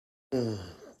Mm.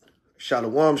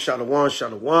 Shalom, shalom,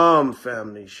 shalom,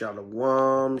 family.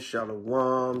 Shalom,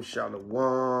 shalom,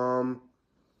 shalom,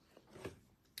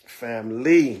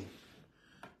 family.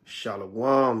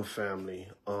 Shalom, family.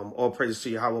 All praise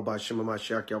to Yahweh by Shema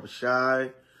Mashiach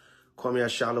Yahushai. Call me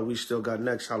Ashala. We still got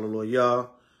next. Hallelujah.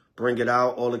 Bring it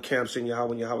out. All the camps in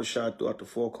Yahweh and Yahushai throughout the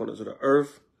four corners of the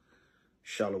earth.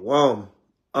 Shalom.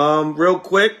 Real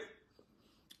quick,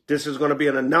 this is going to be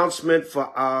an announcement for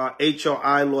our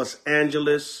H.O.I. Los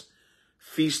Angeles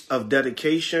Feast of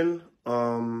Dedication,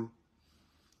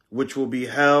 which will be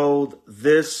held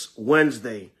this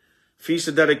Wednesday. Feast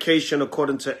of Dedication,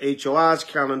 according to H.O.I.'s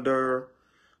calendar,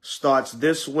 starts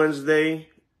this Wednesday.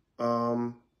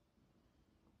 December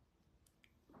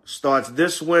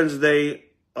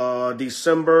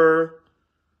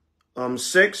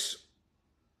 6th,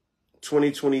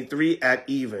 2023 at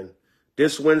even.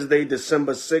 This Wednesday,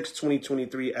 December 6th,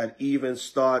 2023 at even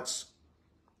starts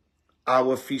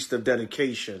our Feast of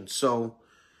Dedication. So,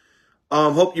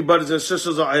 hope you brothers and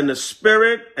sisters are in the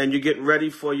spirit and you're getting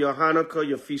ready for your Hanukkah,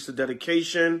 your Feast of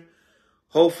Dedication.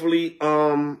 Hopefully,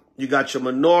 you got your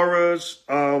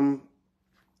menorahs.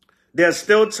 There's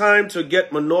still time to get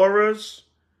menorahs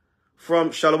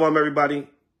from Shalom, everybody.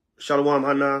 Shalom,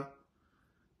 Hana.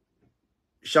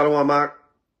 Shalom, Mak.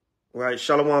 Right.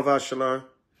 Shalom, Vashalom.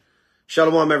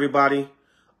 Shalom, everybody.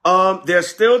 There's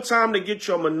still time to get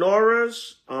your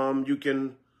menorahs. You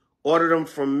can order them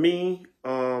from me.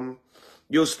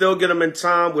 You'll still get them in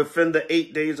time within the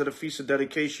 8 days of the Feast of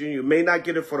Dedication. You may not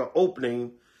get it for the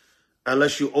opening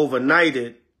unless you overnight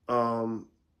it. That'll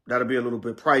be a little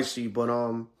bit pricey, but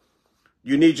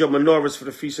you need your menorahs for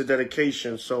the Feast of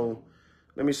Dedication. So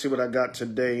let me see what I got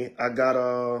today.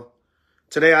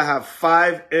 Today I have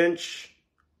 5-inch.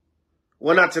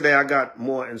 Well, not today. I got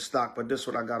more in stock, but this is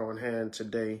what I got on hand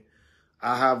today.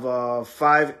 I have a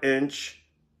 5-inch,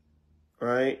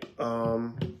 right?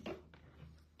 Oh,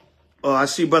 I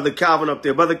see Brother Calvin up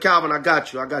there. Brother Calvin, I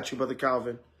got you. I got you, Brother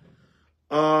Calvin.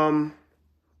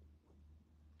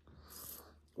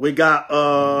 We got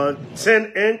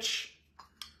 10-inch.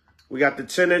 We got the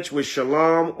 10-inch with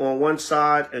Shalom on one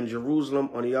side and Jerusalem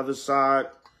on the other side.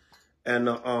 And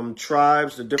the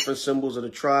tribes, the different symbols of the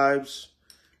tribes.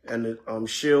 And the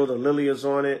shield, the lily is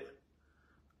on it.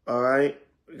 All right.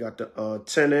 We got the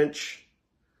 10-inch.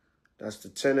 That's the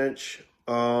 10-inch.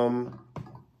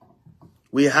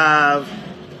 We have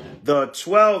the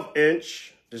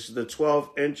 12-inch. This is the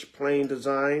 12-inch plain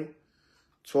design.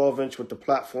 12-inch with the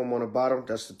platform on the bottom.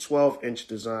 That's the 12-inch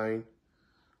design.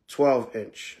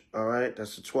 12-inch. All right.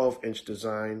 That's the 12-inch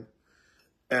design.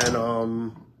 And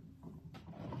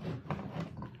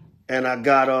I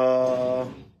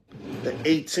got the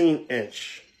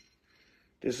 18-inch.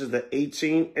 This is the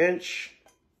 18-inch.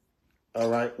 All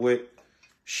right, with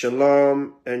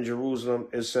Shalom and Jerusalem.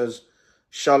 It says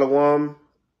Shalom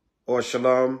or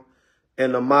Shalom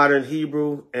in the modern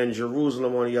Hebrew and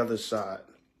Jerusalem on the other side.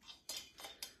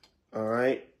 All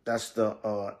right, that's the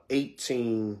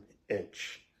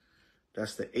 18-inch.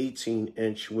 That's the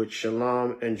 18-inch with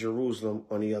Shalom and Jerusalem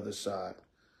on the other side.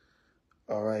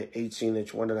 All right,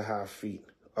 18-inch, 1.5 feet.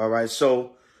 All right,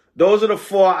 so those are the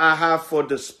 4 I have for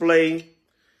display.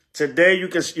 Today, you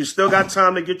still got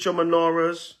time to get your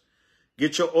menorahs,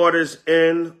 get your orders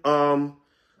in. I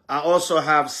also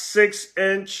have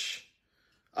 6-inch.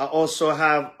 I also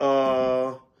have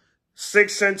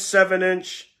 6-inch,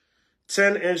 7-inch,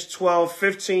 10-inch, 12,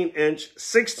 15-inch,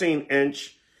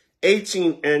 16-inch,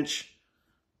 18-inch,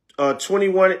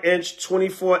 21-inch,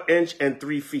 24-inch, and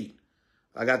 3 feet.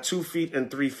 I got 2 feet and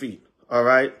 3 feet. All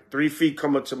right. 3 feet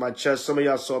come up to my chest. Some of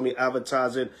y'all saw me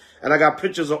advertise it. And I got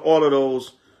pictures of all of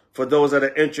those for those that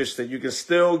are interested. You can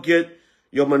still get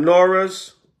your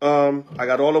menorahs. I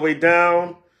got all the way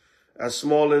down as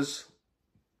small as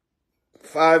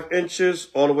 5 inches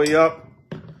all the way up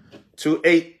to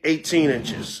 18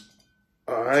 inches.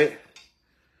 All right.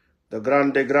 The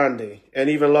grande. And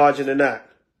even larger than that.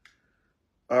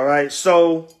 All right.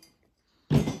 So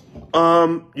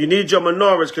you need your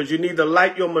menorahs because you need to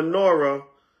light your menorah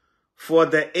for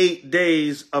the 8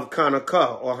 days of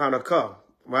Hanukkah,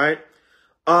 right?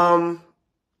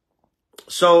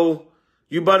 So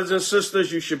you brothers and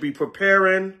sisters, you should be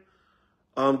preparing,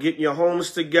 getting your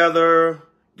homes together,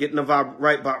 getting the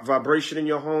right vibration in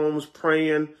your homes,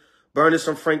 praying, burning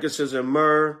some frankincense and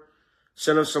myrrh,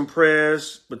 sending some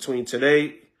prayers between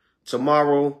today,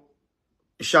 tomorrow.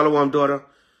 Shalom, daughter.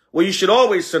 Well, you should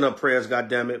always send up prayers,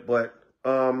 goddammit, but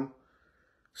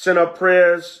send up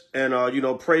prayers and,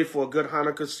 pray for a good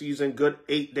Hanukkah season, good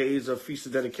 8 days of Feast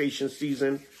of Dedication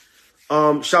season.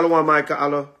 Shalom, Micah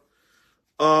Allah.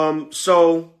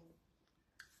 So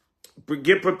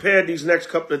get prepared these next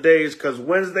couple of days because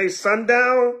Wednesday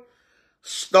sundown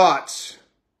starts.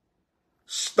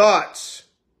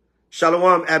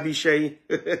 Shalom, Abishai.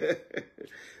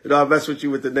 I mess with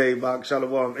you with the name, Bach.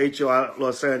 Shalom, H.O.I,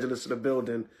 Los Angeles in the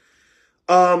building.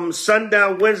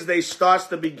 Sundown Wednesday starts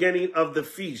the beginning of the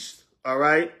feast. All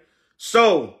right.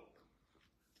 So,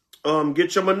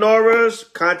 get your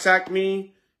menorahs. Contact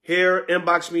me here.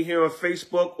 Inbox me here on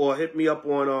Facebook or hit me up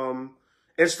on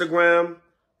Instagram,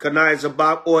 Kanai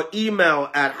Zabach, or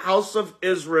email at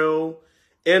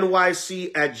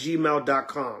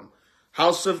houseofisraelnyc@gmail.com.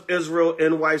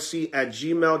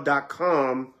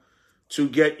 houseofisraelnyc@gmail.com to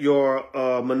get your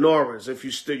menorahs. If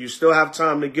you still have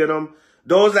time to get them.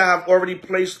 Those that have already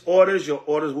placed orders, your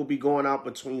orders will be going out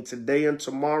between today and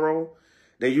tomorrow.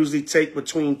 They usually take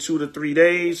between 2 to 3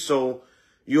 days, so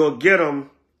you'll get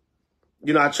them.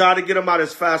 You know, I try to get them out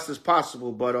as fast as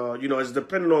possible, but, you know, it's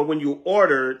depending on when you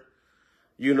ordered.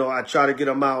 You know, I try to get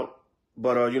them out.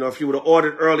 But, you know, if you would have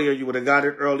ordered earlier, you would have got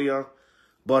it earlier.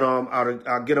 But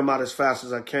I'll get them out as fast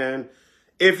as I can.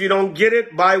 If you don't get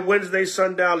it by Wednesday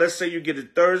sundown, let's say you get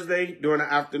it Thursday during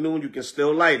the afternoon, you can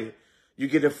still light it. You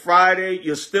get it Friday,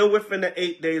 you're still within the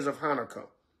 8 days of Hanukkah.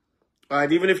 All right,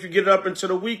 even if you get it up into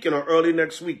the weekend or early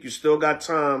next week, you still got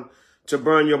time to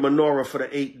burn your menorah for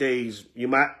the 8 days. You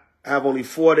might have only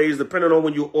 4 days, depending on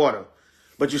when you order.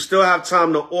 But you still have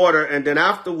time to order, and then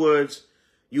afterwards,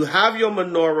 you have your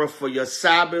menorah for your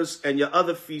Sabbaths and your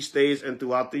other feast days and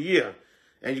throughout the year.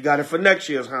 And you got it for next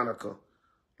year's Hanukkah.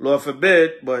 Lord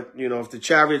forbid, but, you know, if the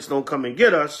chariots don't come and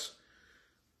get us,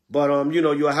 but, you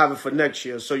know, you'll have it for next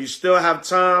year. So you still have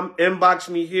time. Inbox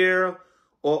me here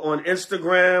or on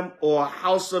Instagram or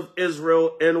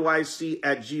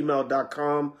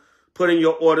houseofisraelnyc@gmail.com. Put in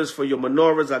your orders for your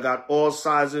menorahs. I got all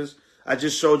sizes. I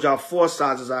just showed y'all 4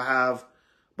 sizes I have,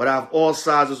 but I have all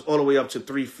sizes all the way up to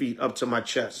 3 feet, up to my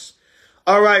chest.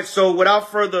 All right, so without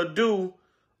further ado,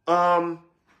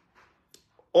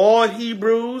 all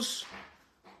Hebrews,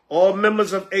 all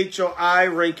members of H.O.I,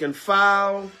 rank and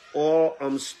file, all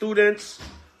students,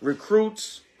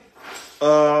 recruits,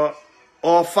 all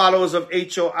followers of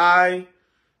H.O.I.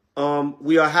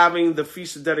 We are having the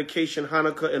Feast of Dedication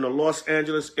Hanukkah in the Los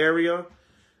Angeles area,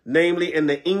 namely in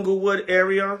the Inglewood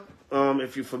area.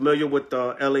 If you're familiar with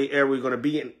the LA area, we're going to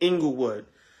be in Inglewood.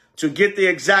 To get the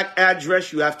exact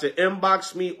address, you have to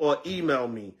inbox me or email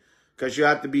me because you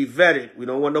have to be vetted. We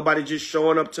don't want nobody just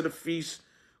showing up to the feast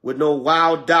with no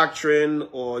wild doctrine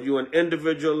or you an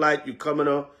individual like you coming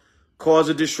to cause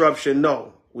a disruption.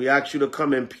 No, we ask you to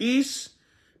come in peace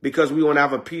because we want to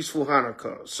have a peaceful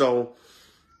Hanukkah. So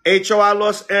H.O.I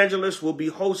Los Angeles will be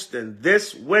hosting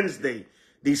this Wednesday,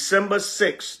 December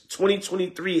 6,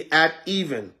 2023 at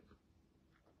even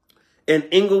in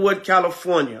Inglewood,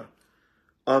 California.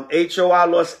 H.O.I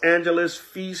Los Angeles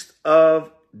Feast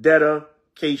of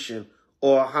Dedication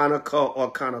or Hanukkah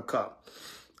or Hanukkah.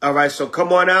 All right, so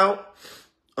come on out.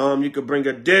 You could bring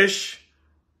a dish,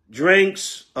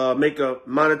 drinks, make a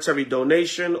monetary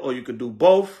donation, or you could do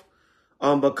both.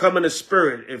 But come in the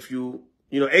spirit. If you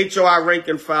know, H.O.I rank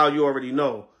and file, you already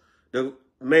know. The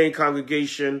main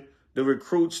congregation, the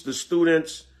recruits, the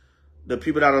students, the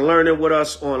people that are learning with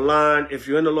us online. If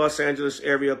you're in the Los Angeles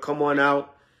area, come on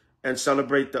out and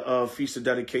celebrate the Feast of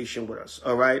Dedication with us.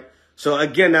 All right. So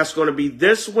again, that's going to be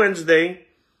this Wednesday.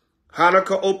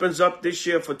 Hanukkah opens up this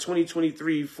year for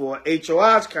 2023 for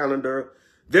H.O.I.'s calendar.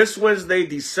 This Wednesday,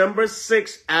 December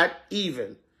 6th at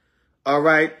even. All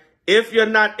right. If you're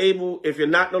not in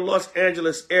the Los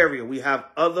Angeles area, we have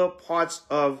other parts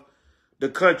of the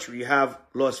country. We have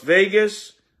Las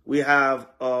Vegas. We have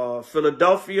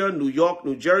Philadelphia, New York,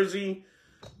 New Jersey,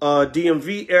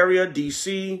 DMV area,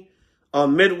 D.C.,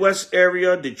 Midwest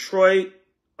area, Detroit,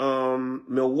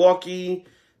 Milwaukee,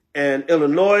 and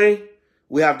Illinois.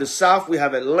 We have the South. We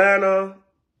have Atlanta.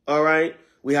 All right.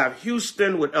 We have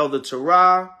Houston with Elder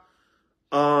Torah.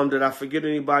 Did I forget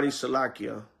anybody?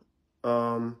 Salakia.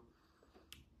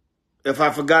 If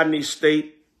I forgot any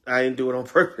state, I didn't do it on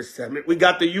purpose. We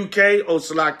got the UK. Oh,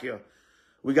 Salakia.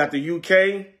 We got the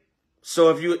UK. So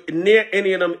if you're near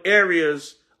any of them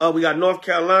areas, we got North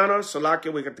Carolina,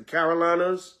 Salakia. We got the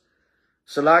Carolinas,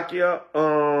 Salakia.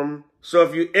 So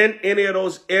if you're in any of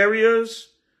those areas,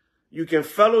 you can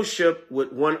fellowship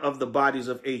with one of the bodies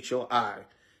of H.O.I.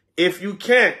 If you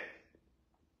can't,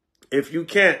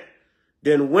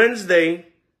 then Wednesday,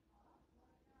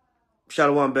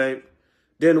 Shalom, babe.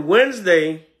 Then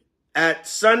Wednesday at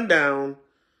sundown,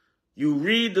 you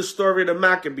read the story of the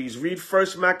Maccabees. Read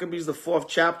First Maccabees, the 4th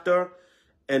chapter,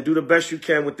 and do the best you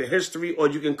can with the history, or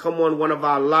you can come on one of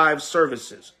our live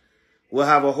services. We'll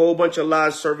have a whole bunch of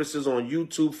live services on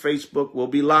YouTube, Facebook. We'll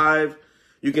be live.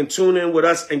 You can tune in with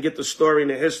us and get the story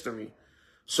and the history.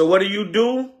 So what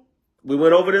do? We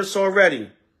went over this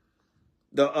already.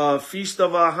 The Feast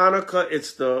of Hanukkah,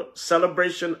 it's the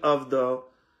celebration of the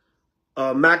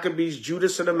Maccabees,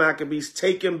 Judas and the Maccabees,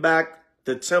 taking back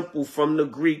the temple from the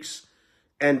Greeks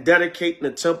and dedicating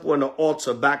the temple and the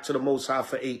altar back to the Most High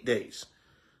for 8 days.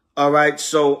 All right,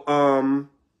 so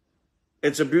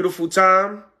it's a beautiful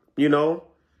time, you know.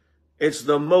 It's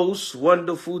the most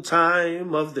wonderful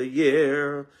time of the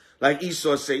year. Like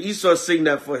Esau say. Esau sing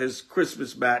that for his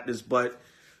Christmas madness, but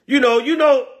you know,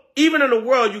 even in the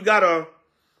world, you got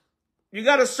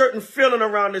a certain feeling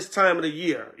around this time of the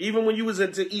year, even when you was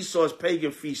into Esau's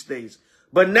pagan feast days.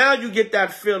 But now you get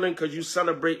that feeling because you're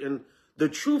celebrating the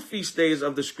true feast days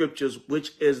of the scriptures,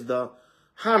 which is the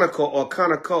Hanukkah or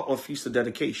Hanukkah or Feast of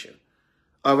Dedication.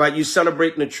 All right, you're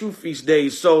celebrating the true feast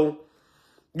days. So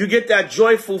you get that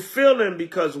joyful feeling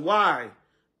because why?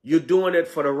 You're doing it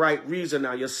for the right reason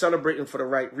now. You're celebrating for the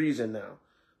right reason now.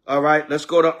 All right, let's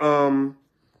go to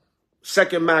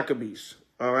 2 Maccabees.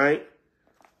 All right.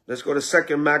 Let's go to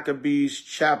 2 Maccabees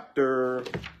chapter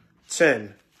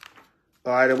 10.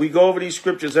 All right, and we go over these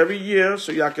scriptures every year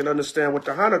so y'all can understand what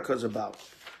the Hanukkah is about.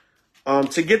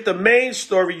 To get the main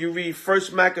story, you read 1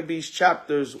 Maccabees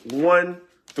chapters 1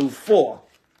 through 4.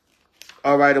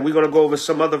 All right, and we're going to go over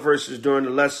some other verses during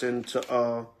the lesson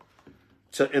to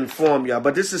inform y'all.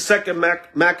 But this is 2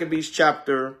 Maccabees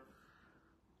chapter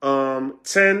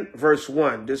 10, verse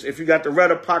 1. This, if you got the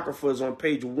Red Apocrypha, is on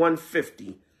page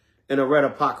 150 in the Red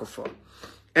Apocrypha.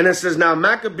 And it says, now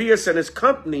Maccabeus and his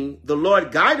company, the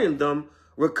Lord guiding them,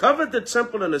 recovered the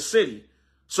temple and the city.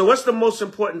 So what's the most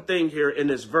important thing here in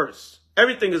this verse?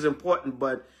 Everything is important,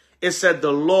 but it said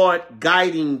the Lord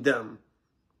guiding them.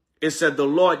 It said the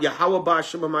Lord, Yahweh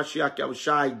Ba'ashem HaMashiach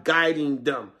Yahushai, guiding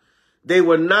them. They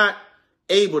were not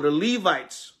able, the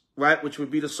Levites, right, which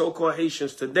would be the so-called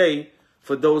Haitians today,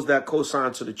 for those that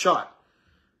co-sign to the chart.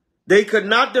 They could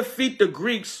not defeat the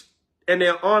Greeks and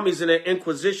their armies and their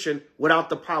inquisition without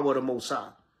the power of the Most High.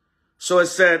 So it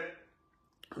said,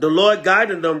 the Lord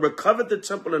guiding them recovered the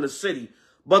temple and the city,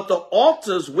 but the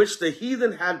altars which the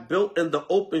heathen had built in the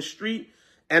open street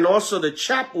and also the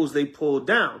chapels they pulled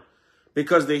down,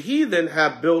 because the heathen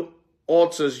had built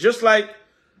altars, just like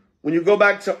when you go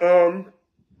back to,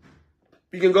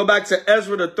 you can go back to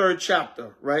Ezra, the 3rd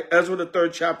chapter, right? Ezra, the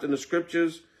 3rd chapter in the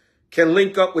scriptures can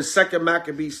link up with 2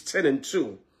 Maccabees 10 and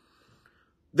 2.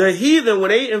 The heathen, when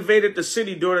they invaded the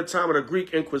city during the time of the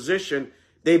Greek Inquisition,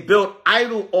 they built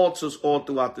idol altars all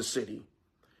throughout the city.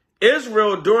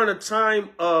 Israel, during the time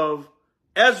of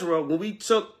Ezra,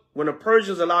 when the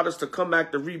Persians allowed us to come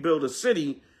back to rebuild the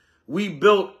city, we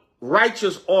built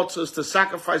righteous altars to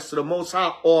sacrifice to the Most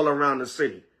High all around the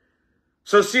city.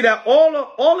 So see that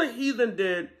all the heathen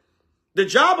did, the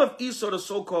job of Esau, the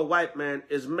so-called white man,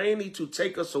 is mainly to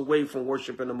take us away from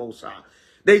worshiping the Most High.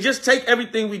 They just take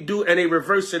everything we do and they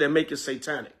reverse it and make it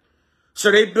satanic.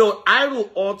 So they built idol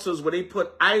altars where they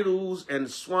put idols and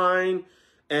swine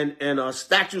and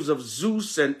statues of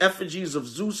Zeus and effigies of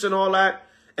Zeus and all that,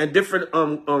 and different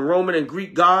Roman and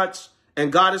Greek gods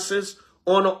and goddesses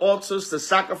on the altars to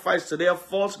sacrifice to their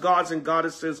false gods and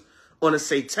goddesses. On the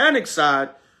satanic side,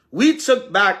 we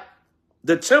took back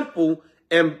the temple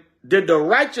and did the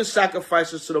righteous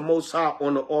sacrifices to the Most High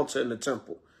on the altar in the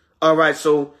temple. All right,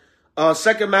 so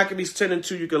 2 Maccabees 10 and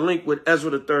 2, you can link with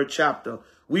Ezra, the 3rd chapter.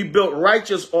 We built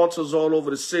righteous altars all over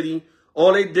the city.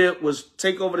 All they did was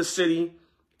take over the city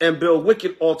and build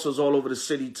wicked altars all over the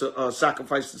city to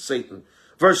sacrifice to Satan.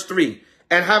 Verse 3,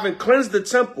 and having cleansed the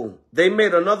temple, they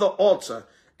made another altar,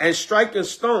 and striking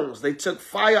stones, they took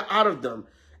fire out of them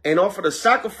and offered a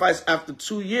sacrifice after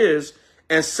 2 years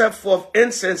and set forth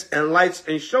incense and lights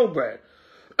and showbread.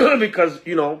 Because,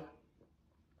 you know,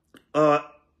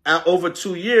 over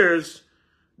 2 years,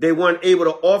 they weren't able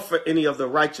to offer any of the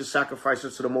righteous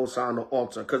sacrifices to the Most High on the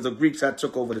altar because the Greeks had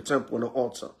took over the temple and the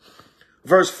altar.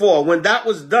 Verse 4, when that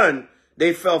was done,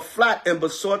 they fell flat and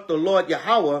besought the Lord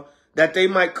Yahweh that they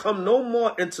might come no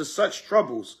more into such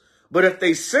troubles. But if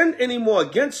they sinned any more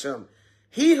against him,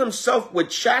 he himself would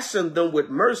chasten them with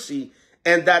mercy,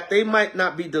 and that they might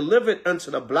not be delivered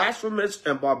unto the blasphemous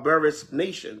and barbarous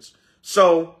nations.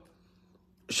 So,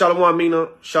 Shalom, Mina.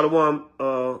 Shalom,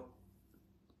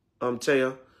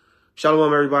 Taya.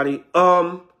 Shalom, everybody.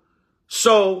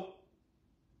 So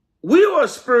we are a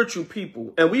spiritual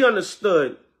people, and we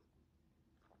understood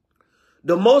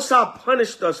the Most High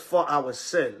punished us for our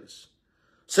sins.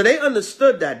 So they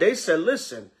understood that. They said,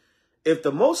 listen, if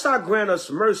the Most High grant us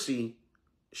mercy,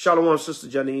 Shalom, Sister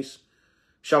Janice,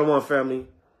 Shalom, family.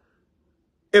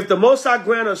 If the Most High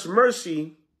grant us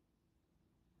mercy,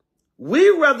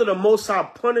 we rather the Most High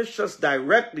punish us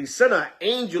directly, send an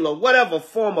angel or whatever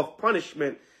form of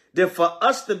punishment, than for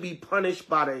us to be punished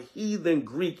by the heathen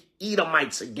Greek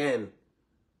Edomites again.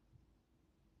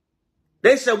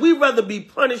 They said we'd rather be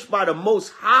punished by the Most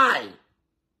High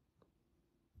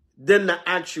than the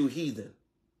actual heathen.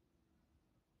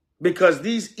 Because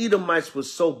these Edomites were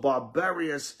so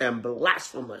barbarous and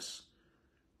blasphemous.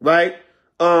 Right?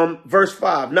 Verse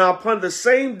 5. Now upon the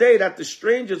same day that the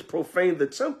strangers profaned the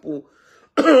temple,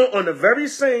 on the very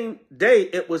same day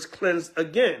it was cleansed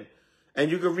again. And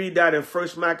you can read that in 1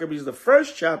 Maccabees, the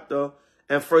 1st chapter,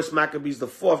 and 1 Maccabees, the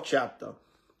 4th chapter.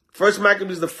 1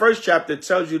 Maccabees, the 1st chapter,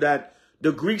 tells you that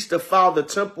the Greeks defiled the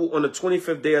temple on the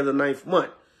 25th day of the 9th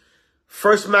month.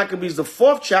 1 Maccabees, the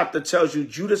 4th chapter, tells you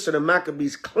Judas and the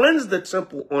Maccabees cleansed the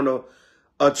temple on the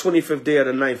 25th day of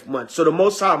the 9th month. So the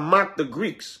Most High mocked the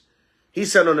Greeks. He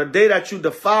said, on the day that you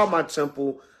defile my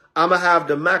temple, I'm going to have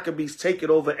the Maccabees take it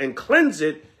over and cleanse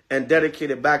it and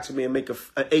dedicate it back to me and make an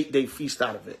 8-day feast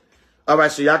out of it. All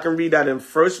right, so y'all can read that in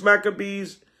 1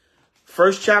 Maccabees,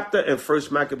 1st chapter, and 1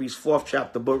 Maccabees, 4th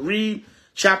chapter. But read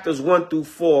chapters 1 through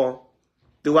 4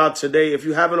 throughout today. If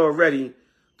you haven't already,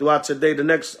 throughout today, the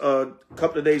next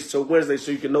couple of days till Wednesday,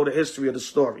 so you can know the history of the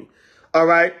story. All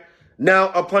right. Now,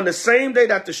 upon the same day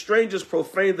that the strangers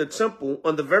profaned the temple,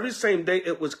 on the very same day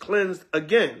it was cleansed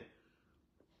again.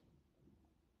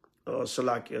 Oh,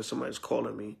 Salakia, somebody's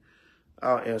calling me.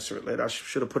 I'll answer it later. I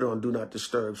should have put it on Do Not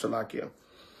Disturb, Salakia.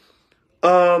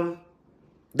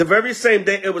 The very same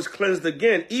day it was cleansed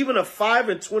again, even a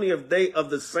 25th day of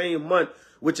the same month,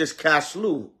 which is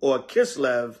Caslu, or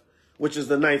Kislev, which is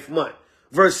the 9th month.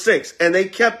 Verse 6, and they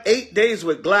kept 8 days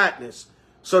with gladness.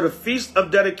 So the feast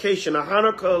of dedication of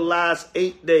Hanukkah lasts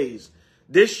 8 days.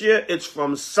 This year it's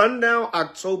from sundown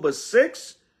October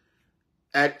 6th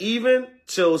at even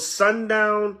till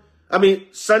sundown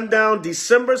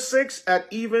December 6th at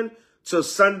even till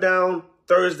sundown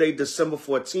Thursday, December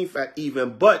 14th at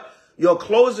even. But your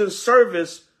closing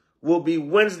service will be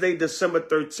Wednesday, December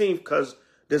 13th, because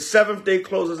the 7th day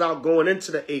closes out going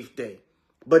into the 8th day.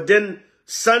 But then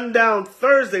sundown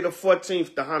Thursday, the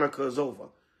 14th, the Hanukkah is over.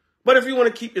 But if you want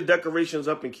to keep your decorations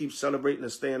up and keep celebrating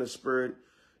and stay in the spirit,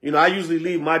 you know, I usually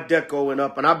leave my decoing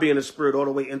up and I'll be in the spirit all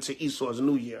the way into Esau's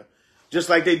New Year, just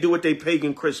like they do with their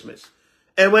pagan Christmas.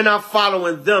 And we're not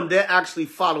following them. They're actually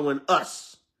following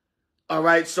us. All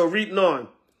right. So reading on,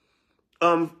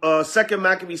 2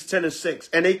 Maccabees 10 and 6.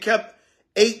 And they kept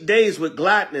 8 days with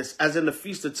gladness, as in the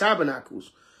Feast of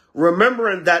Tabernacles,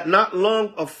 remembering that not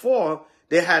long afore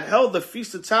they had held the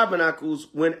Feast of Tabernacles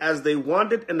when as they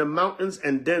wandered in the mountains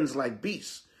and dens like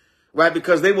beasts, right?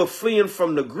 Because they were fleeing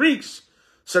from the Greeks.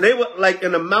 So they were like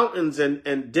in the mountains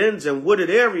and dens and wooded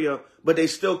area, but they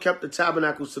still kept the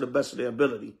tabernacles to the best of their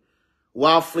ability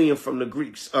while fleeing from the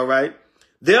Greeks, all right?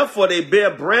 Therefore, they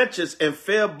bare branches and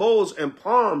fair boughs and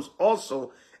palms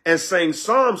also, and sang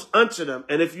psalms unto them.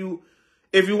 And if you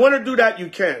want to do that, you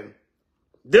can.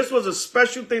 This was a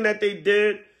special thing that they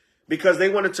did because they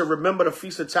wanted to remember the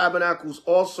Feast of Tabernacles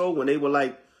also when they were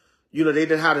like, you know, they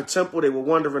didn't have a temple. They were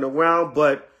wandering around,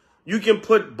 but you can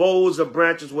put boughs or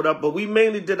branches, whatever. But we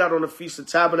mainly did that on the Feast of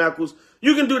Tabernacles.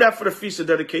 You can do that for the Feast of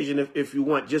Dedication if you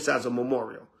want, just as a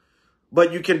memorial.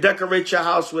 But you can decorate your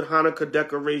house with Hanukkah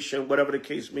decoration, whatever the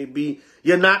case may be.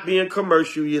 You're not being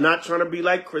commercial. You're not trying to be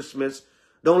like Christmas.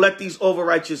 Don't let these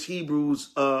overrighteous Hebrews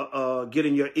get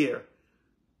in your ear.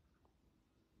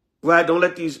 Right? Don't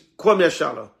let these... Kwame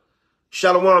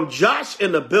Shalom. Josh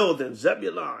in the building.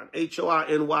 Zebulon.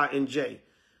 H.O.I.N.Y.N.J.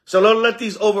 So don't let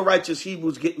these overrighteous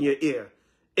Hebrews get in your ear.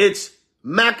 It's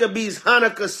Maccabees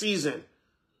Hanukkah season.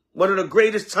 One of the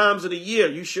greatest times of the year.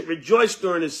 You should rejoice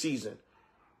during this season.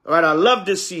 All right, I love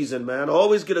this season, man. I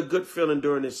always get a good feeling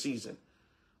during this season.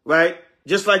 Right?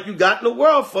 Just like you got in the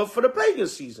world for the pagan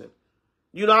season.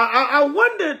 You know, I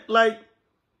wondered, like,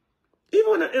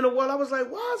 even in the world, I was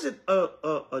like, why is it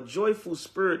a joyful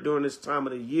spirit during this time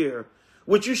of the year?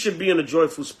 Which you should be in a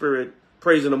joyful spirit,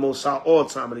 praising the Most High all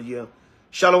time of the year.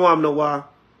 Shalom, Noah.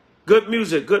 Good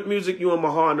music you and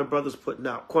Mahar and the brothers putting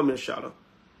out. Kwame Shalom.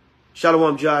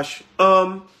 Shalom, Josh.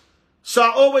 So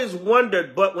I always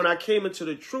wondered, but when I came into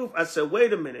the truth, I said,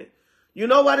 wait a minute. You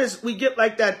know what is we get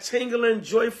like that tingling,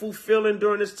 joyful feeling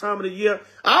during this time of the year?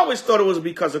 I always thought it was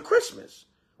because of Christmas.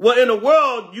 Well, in the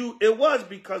world, it was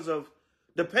because of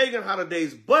the pagan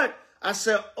holidays. But I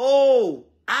said, oh,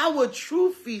 our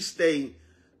true feast day,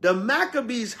 the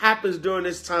Maccabees, happens during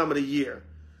this time of the year.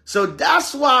 So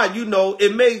that's why, you know,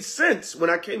 it made sense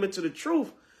when I came into the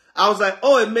truth. I was like,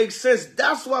 oh, it makes sense.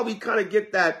 That's why we kind of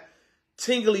get that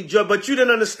tingly joy. But you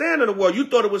didn't understand in the world. You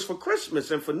thought it was for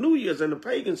Christmas and for New Year's and the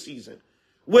pagan season,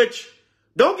 which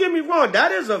Don't get me wrong.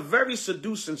 That is a very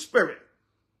seducing spirit.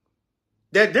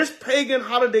 That this pagan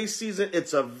holiday season,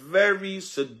 it's a very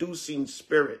seducing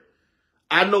spirit.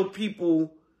 I know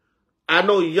people, I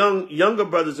know younger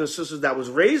brothers and sisters that was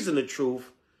raised in the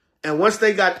truth. And once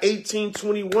they got 18,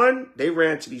 21, they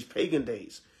ran to these pagan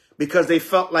days because they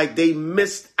felt like they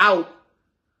missed out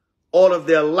all of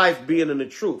their life being in the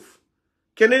truth.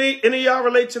 Can any of y'all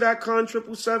relate to that, Con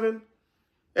 777?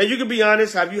 And you can be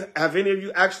honest, have any of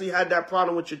you actually had that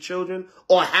problem with your children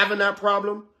or having that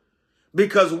problem?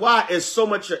 Because why? It's so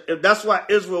much. That's why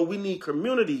Israel, we need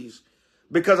communities.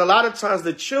 Because a lot of times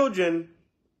the children,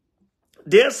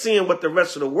 they're seeing what the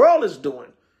rest of the world is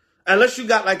doing. Unless you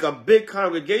got like a big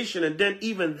congregation, and then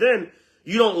even then,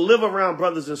 you don't live around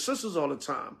brothers and sisters all the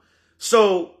time.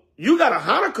 So you got a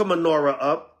Hanukkah menorah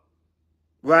up,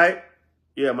 right?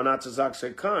 Yeah, Manat Zabach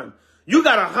said, Khan. You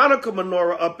got a Hanukkah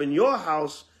menorah up in your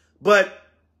house, but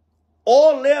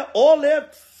all their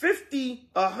 50,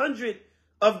 100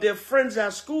 of their friends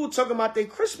at school talking about their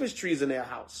Christmas trees in their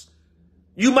house.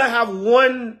 You might have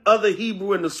one other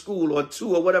Hebrew in the school or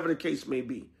two or whatever the case may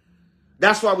be.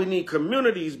 That's why we need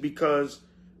communities, because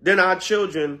then our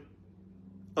children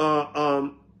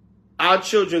go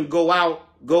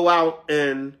out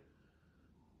and,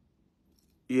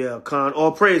 yeah, Khan,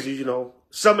 all praises, you know.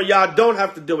 Some of y'all don't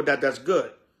have to deal with that. That's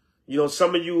good. You know,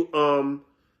 some of you are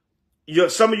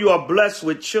blessed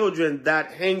with children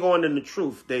that hang on in the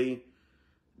truth.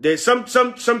 Some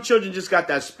children just got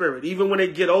that spirit. Even when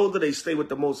they get older, they stay with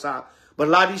the Most High. But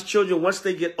a lot of these children, once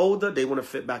they get older, they want to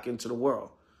fit back into the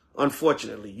world.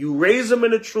 Unfortunately, you raise them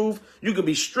in the truth. You can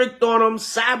be strict on them,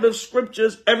 Sabbath,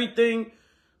 scriptures, everything.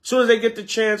 As soon as they get the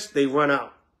chance, they run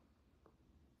out.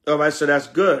 All right, so that's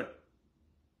good.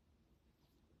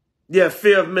 Yeah,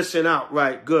 fear of missing out.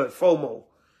 Right, good. FOMO.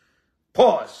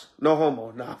 Pause. No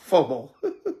homo. Nah, FOMO.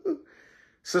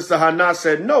 Sister Hannah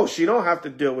said, no, she don't have to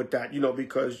deal with that, you know,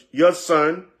 because your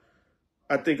son,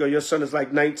 I think your son is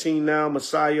like 19 now,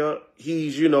 Messiah,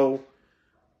 he's, you know,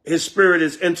 his spirit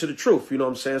is into the truth, you know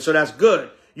what I'm saying? So that's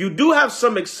good. You do have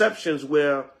some exceptions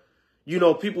where, you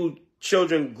know,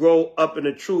 children grow up in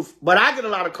the truth, but I get a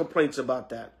lot of complaints about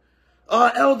that.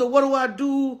 Elder, what do I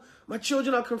do? My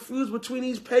children are confused between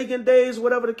these pagan days,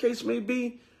 whatever the case may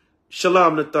be.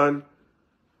 Shalom, Nathan.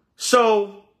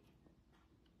 So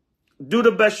do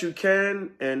the best you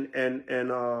can and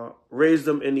raise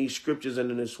them in these scriptures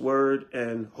and in this word,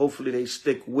 and hopefully they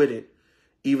stick with it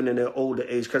even in their older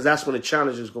age, because that's when the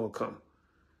challenge is going to come.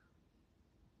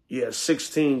 Yeah,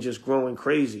 16 just growing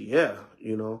crazy. Yeah,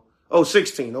 you know. Oh,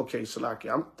 16. Okay, Salaki.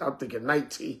 I'm thinking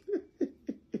 19.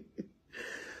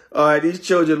 All right, these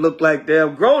children look like they're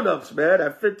grown-ups, man,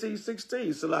 at 15, 16,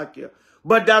 Salakia.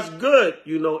 But that's good,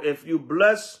 you know, if you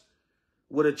bless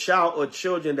with a child or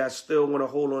children that still want to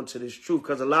hold on to this truth,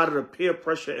 because a lot of the peer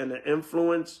pressure and the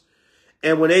influence,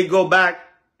 and when they go back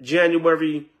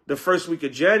January, the first week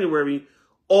of January,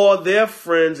 all their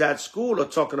friends at school are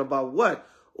talking about what?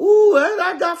 Ooh, what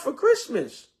I got for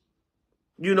Christmas,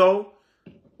 you know,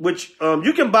 which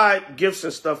you can buy gifts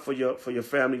and stuff for your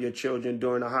family, your children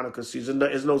during the Hanukkah season.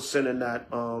 There's no sin in that.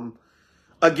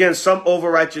 Again, some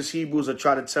overrighteous Hebrews are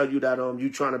trying to tell you that you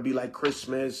trying to be like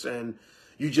Christmas and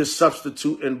you just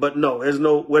substituting, but no,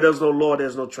 where there's no law,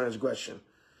 there's no transgression.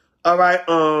 All right,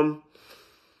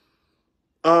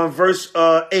 verse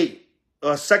 8.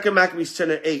 2 Maccabees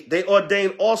 10:8. They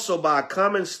ordained also by a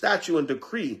common statute and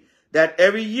decree that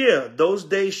every year those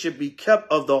days should be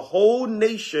kept of the whole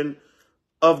nation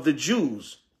of the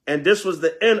Jews. And this was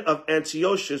the end of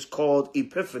Antiochus, called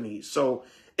Epiphany. So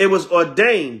it was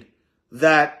ordained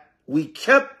that we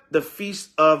kept the feast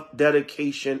of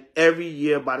dedication every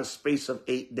year by the space of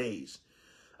 8 days.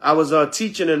 I was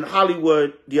teaching in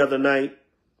Hollywood the other night,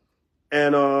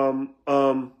 and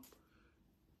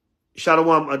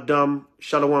Shalom Adam,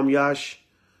 Shalom Yash,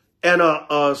 and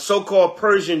a so-called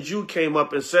Persian Jew came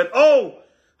up and said, oh,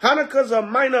 Hanukkah's a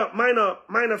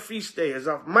minor feast day. It's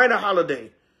a minor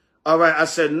holiday. All right. I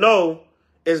said, no,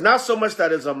 it's not so much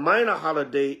that it's a minor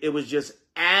holiday. It was just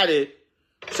added.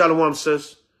 Shalom,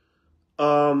 sis.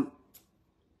 Shalom,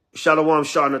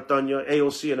 Shah Nathanya,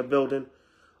 AOC in the building.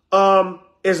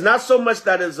 It's not so much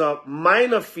that it's a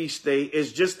minor feast day.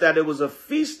 It's just that it was a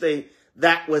feast day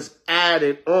that was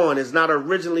added on. It's not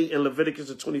originally in Leviticus,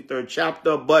 the 23rd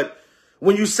chapter, but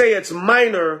when you say it's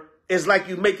minor, it's like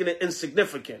you're making it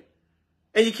insignificant.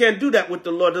 And you can't do that with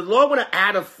the Lord. The Lord want to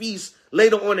add a feast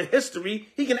later on in history.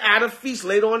 He can add a feast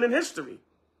later on in history.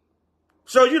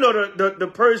 So, you know,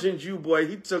 the Persian Jew boy,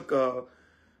 he took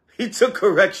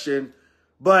correction.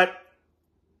 But,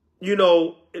 you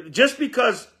know, just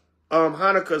because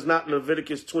Hanukkah is not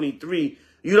Leviticus 23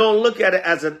 You don't look at it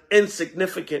as an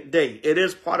insignificant day. It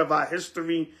is part of our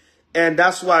history. And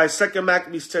that's why 2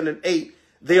 Maccabees 10 and 8,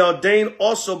 they ordained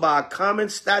also by a common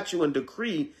statute and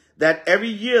decree that every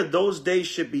year those days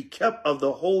should be kept of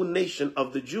the whole nation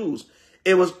of the Jews.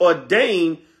 It was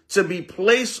ordained to be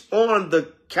placed on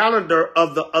the calendar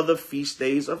of the other feast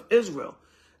days of Israel.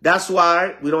 That's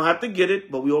why we don't have to get it,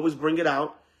 but we always bring it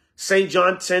out. St.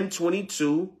 John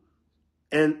 10:22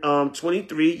 and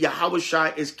 23,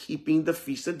 H.O.I is keeping the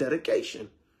Feast of Dedication.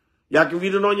 Y'all can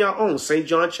read it on your own. St.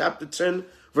 John chapter 10,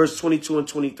 verse 22 and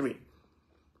 23.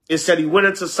 It said he went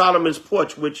into Solomon's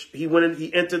porch, which he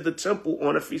entered the temple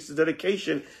on a Feast of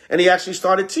Dedication, and he actually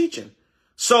started teaching.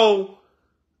 So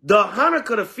the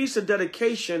Hanukkah, the Feast of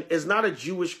Dedication, is not a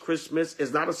Jewish Christmas.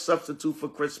 It's not a substitute for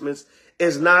Christmas.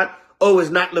 It's not, it's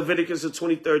not Leviticus, the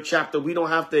 23rd chapter. We don't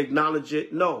have to acknowledge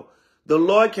it. No. The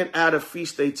Lord can add a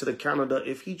feast day to the calendar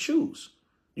if he choose.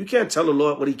 You can't tell the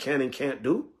Lord what he can and can't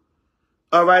do.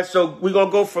 All right, so we're going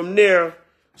to go from there.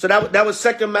 So that was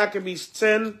 2 Maccabees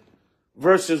 10,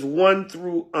 verses 1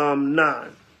 through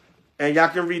 9. And y'all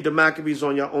can read the Maccabees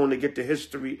on your own to get the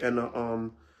history. And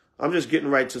I'm just getting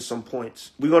right to some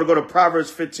points. We're going to go to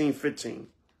Proverbs 15:15.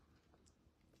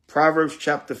 Proverbs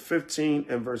chapter 15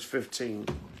 and verse 15.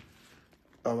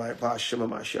 All right, Ba'ashima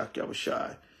Mashiach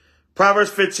Yahushai.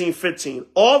 Proverbs 15:15.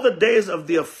 All the days of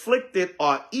the afflicted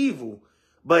are evil,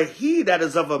 but he that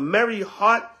is of a merry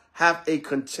heart hath a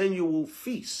continual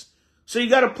feast. So you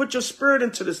got to put your spirit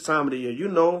into this time of the year. You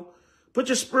know, put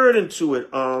your spirit into it.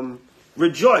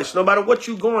 Rejoice no matter what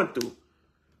you're going through.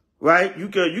 Right? You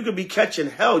could be catching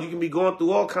hell. You can be going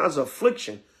through all kinds of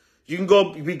affliction. You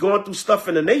can be going through stuff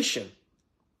in the nation.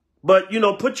 But,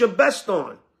 put your best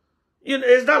on.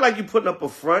 It's not like you're putting up a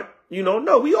front.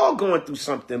 No, we all going through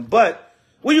something. But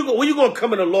when you going to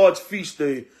come in the Lord's feast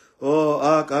day? Oh,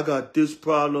 I got this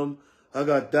problem. I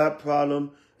got that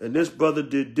problem. And this brother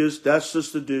did this. That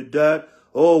sister did that.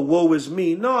 Oh, woe is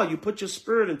me. No, you put your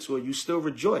spirit into it. You still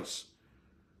rejoice.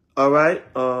 All right.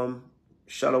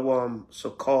 Shalom. So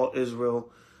call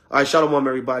Israel. All right. Shalom,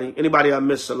 everybody. Anybody I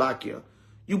missed, Salakia.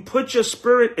 You put your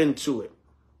spirit into it.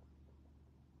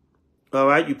 All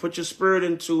right. You put your spirit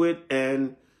into it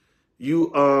and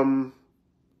you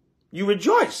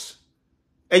rejoice.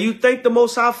 And you thank the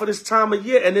Most High for this time of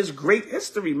year and this great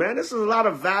history, man. This is a lot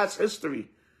of vast history.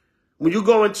 When you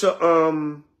go into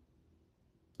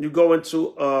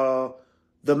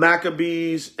the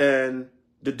Maccabees and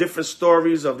the different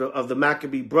stories of the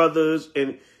Maccabee brothers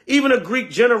and even the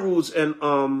Greek generals and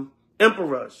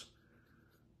emperors.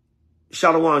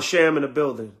 Shalom, Sham in the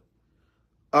building.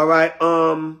 All right.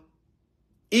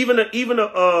 Even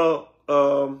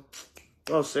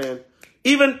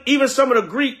some of the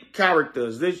Greek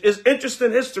characters. It's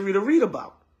interesting history to read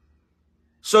about.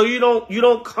 So you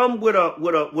don't come with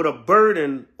a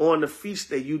burden on the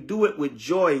feast day. You do it with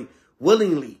joy,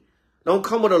 willingly. Don't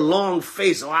come with a long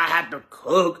face. Oh, I had to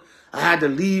cook. I had to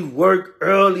leave work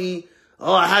early.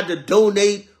 Oh, I had to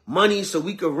donate money so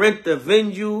we could rent the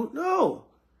venue. No.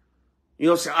 You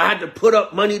know what I'm saying? I had to put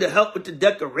up money to help with the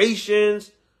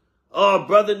decorations. Oh,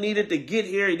 brother needed to get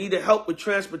here. He needed help with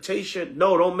transportation.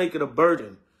 No, don't make it a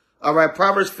burden. All right,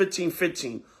 Proverbs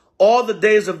 15:15. All the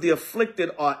days of the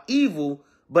afflicted are evil,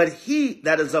 but he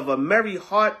that is of a merry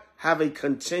heart have a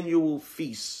continual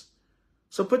feast.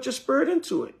 So put your spirit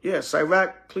into it. Yeah,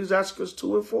 Sirach, Ecclesiastes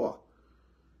 2 and 4.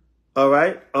 All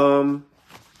right.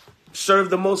 Serve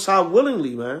the Most High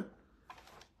willingly, man.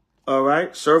 All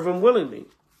right. Serve him willingly.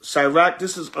 Sirach,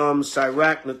 this is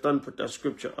Sirach. Nathan put that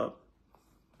scripture up.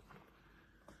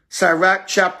 Sirach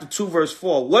chapter 2 verse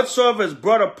 4. Whatsoever is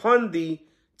brought upon thee,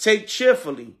 take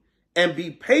cheerfully, and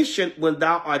be patient when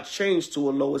thou art changed to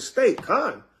a low estate.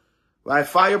 Khan. Right?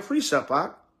 Fire precept,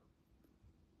 huh?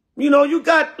 You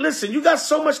got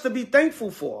so much to be thankful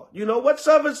for.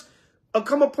 Whatsoever's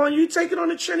come upon you, you take it on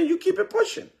the chin and you keep it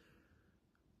pushing.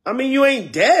 I mean, you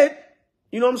ain't dead.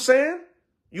 You know what I'm saying?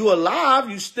 You alive.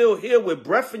 You still here with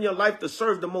breath in your life to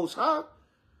serve the Most High.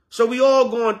 So we all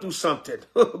going through something.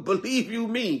 Believe you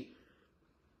me.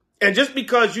 And just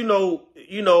because,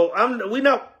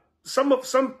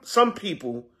 some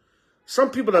people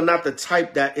are not the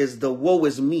type that is the woe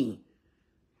is me.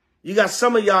 You got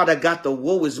some of y'all that got the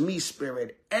woe is me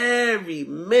spirit. Every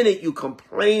minute you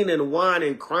complain and whine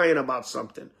and crying about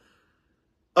something.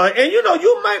 And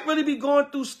you might really be going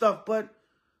through stuff, but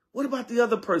what about the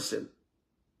other person?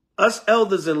 Us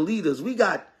elders and leaders, we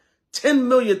got 10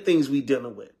 million things we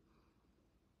dealing with.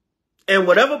 And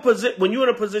when you're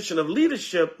in a position of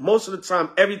leadership, most of the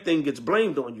time, everything gets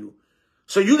blamed on you.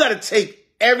 So you got to take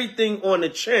everything on the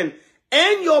chin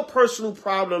and your personal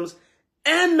problems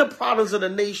and the problems of the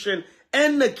nation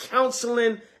and the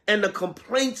counseling and the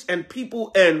complaints and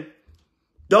people, and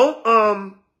don't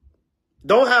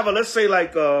have a, let's say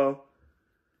like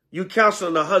you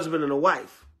counseling a husband and a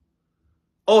wife.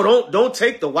 Oh, don't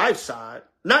take the wife's side.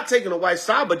 Not taking the wife's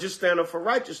side, but just stand up for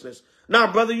righteousness.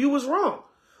 Nah, brother, you was wrong.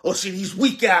 Oh, see, these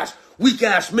weak ass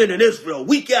men in Israel,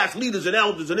 weak ass leaders and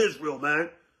elders in Israel, man.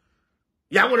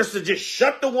 Y'all want us to just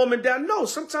shut the woman down? No,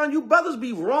 sometimes you brothers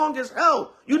be wrong as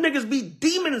hell. You niggas be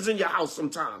demons in your house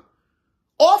sometimes.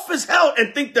 Off as hell,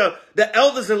 and think the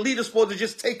elders and leaders supposed to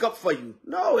just take up for you.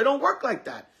 No, it don't work like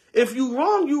that. If you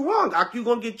wrong, you wrong. You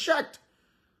gonna get checked.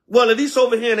 Well, at least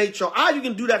over here in H.O.I, you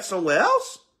can do that somewhere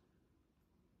else.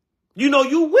 You know,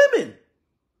 you women.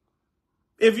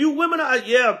 If you women are,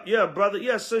 yeah, brother,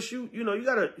 yeah, sis, you know, you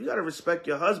gotta respect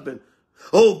your husband.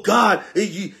 Oh God,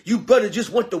 you better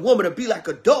just want the woman to be like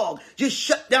a dog. Just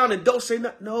shut down and don't say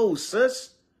nothing. No,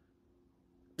 sis.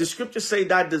 The scriptures say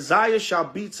thy desire shall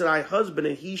be to thy husband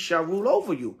and he shall rule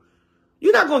over you.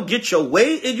 You're not going to get your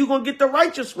way, and you're going to get the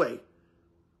righteous way.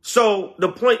 So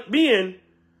the point being,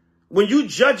 when you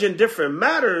judge in different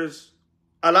matters,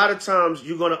 a lot of times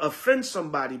you're going to offend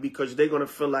somebody because they're going to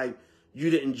feel like you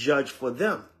didn't judge for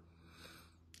them.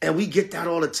 And we get that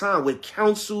all the time with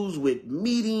councils, with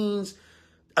meetings,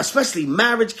 especially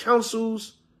marriage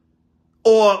councils.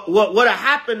 Or what'll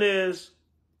happen is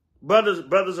brothers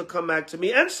will come back to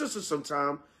me, and sisters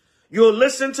sometimes. You'll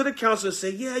listen to the counsel and say,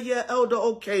 yeah, elder,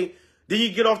 okay. Then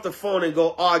you get off the phone and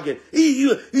go arguing.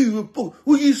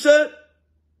 What you said?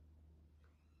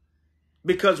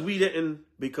 Because we didn't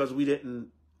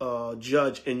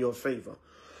judge in your favor.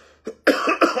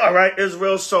 All right,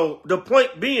 Israel. So the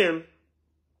point being,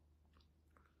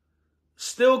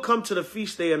 still come to the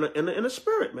feast day in the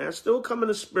spirit, man. Still come in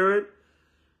the spirit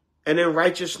and in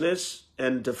righteousness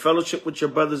and to fellowship with your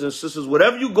brothers and sisters.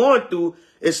 Whatever you're going through,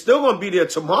 it's still going to be there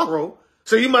tomorrow.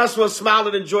 So you might as well smile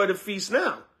and enjoy the feast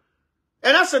now.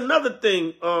 And that's another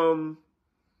thing.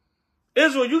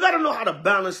 Israel, you got to know how to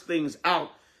balance things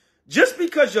out. Just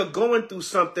because you're going through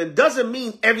something doesn't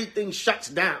mean everything shuts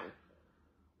down.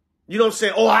 You don't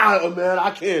say, oh, man, I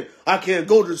can't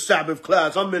go to the Sabbath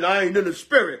class. I ain't in the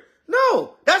spirit.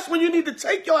 No, that's when you need to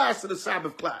take your ass to the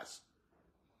Sabbath class.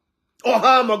 Or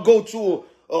how am I go to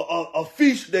a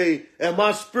feast day and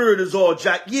my spirit is all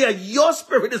jacked? Yeah, your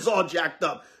spirit is all jacked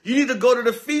up. You need to go to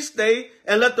the feast day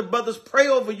and let the brothers pray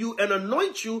over you and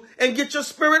anoint you and get your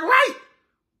spirit right.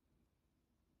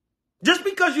 Just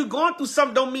because you're going through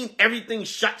something don't mean everything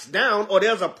shuts down or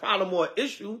there's a problem or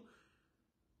issue.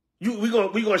 We're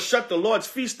gonna shut the Lord's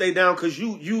feast day down because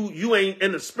you ain't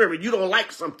in the spirit. You don't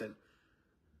like something.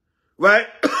 Right?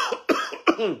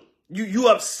 You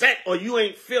upset or you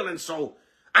ain't feeling, so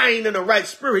I ain't in the right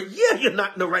spirit. Yeah, you're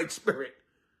not in the right spirit.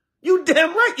 You damn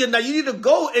right you're not. You need to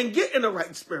go and get in the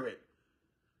right spirit.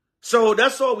 So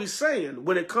that's all we're saying.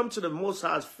 When it comes to the Most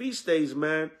High's feast days,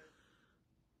 man,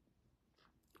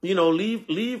 you know, leave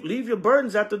your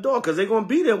burdens at the door because they're going to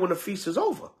be there when the feast is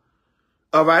over.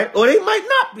 All right? Or they might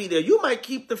not be there. You might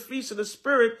keep the feast of the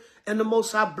spirit and the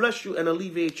Most High bless you and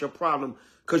alleviate your problem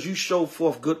because you showed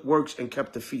forth good works and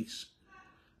kept the feast.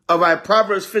 All right,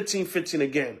 Proverbs 15:15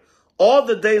 again. All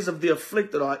the days of the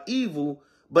afflicted are evil,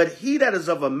 but he that is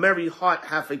of a merry heart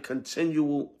hath a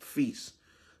continual feast.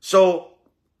 So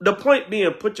the point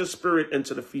being, put your spirit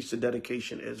into the feast of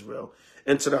dedication, Israel,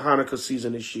 into the Hanukkah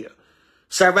season this year.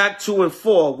 Zabach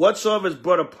 2:4, whatsoever is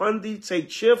brought upon thee, take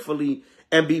cheerfully,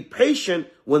 and be patient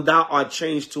when thou art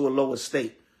changed to a lower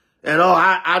state. And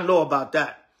I know about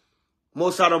that.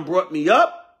 Most of them brought me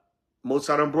up, most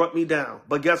of them brought me down.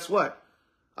 But guess what?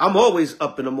 I'm always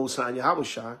up in the Most High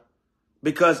Yahushua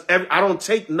because I don't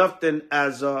take nothing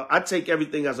as I take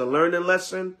everything as a learning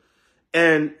lesson.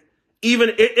 And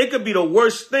even it could be the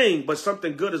worst thing, but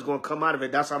something good is going to come out of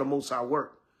it. That's how the Most High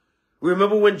works.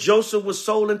 Remember when Joseph was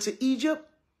sold into Egypt?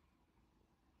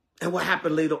 And what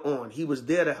happened later on? He was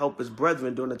there to help his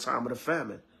brethren during the time of the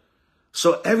famine.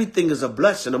 So everything is a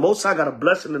blessing. The Most High got a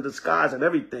blessing in disguise and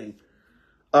everything.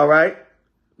 All right?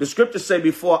 The scriptures say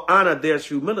before honor, there's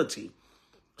humility.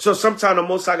 So sometimes the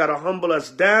Most High got to humble us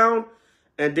down,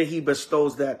 and then he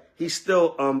bestows that. He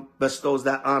still bestows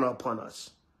that honor upon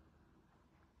us.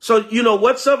 So, you know,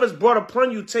 whatsoever is brought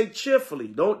upon you, take cheerfully.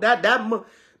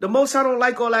 The Most High don't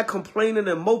like all that complaining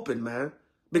and moping, man,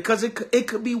 because it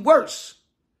could be worse.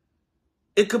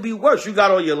 It could be worse. You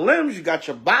got all your limbs, you got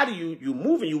your body, you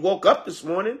moving. You woke up this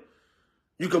morning.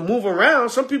 You can move around.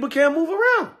 Some people can't move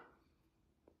around.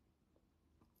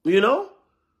 You know?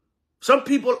 Some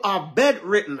people are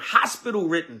bedridden,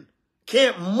 hospital-ridden,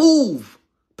 can't move,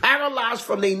 paralyzed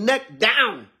from their neck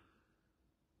down.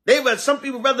 Some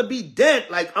people rather be dead,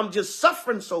 like I'm just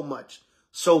suffering so much.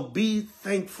 So be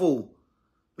thankful.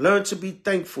 Learn to be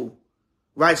thankful.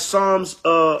 Right? Psalms,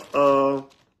 what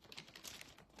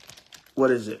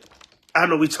is it? I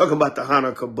know we talking about the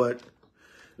Hanukkah, but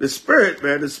the Spirit,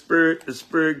 man, the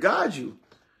Spirit guides you.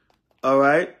 All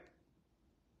right?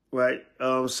 Right?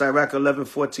 Sirach 11,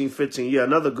 14, 15. Yeah,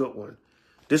 another good one.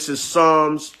 This is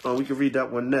Psalms. We can read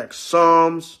that one next.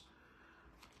 Psalms.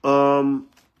 Y'all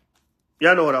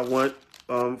know what I want.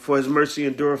 For his mercy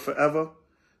endureth forever.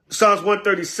 Psalms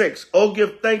 136. Oh,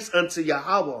 give thanks unto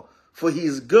Yahweh, for he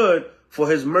is good, for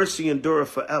his mercy endureth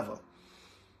forever.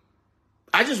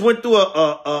 I just went through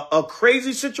a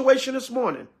crazy situation this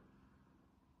morning.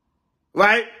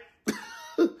 Right?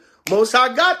 Most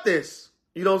High got this.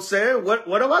 You know what I'm saying?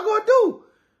 What am I going to do?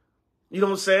 You know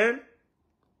what I'm saying?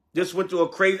 Just went through a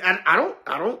crazy, and I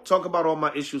don't talk about all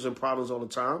my issues and problems all the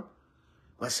time.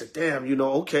 I said, damn,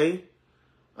 okay.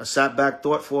 I sat back,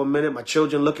 thought for a minute. My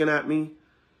children looking at me.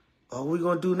 Oh, what we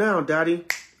going to do now, Daddy?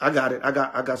 I got it. I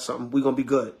got something. We going to be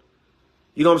good.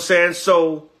 You know what I'm saying?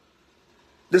 So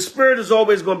the Spirit is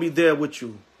always going to be there with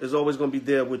you. It's always going to be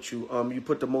there with you. You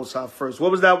put the Most High first.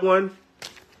 What was that one?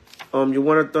 You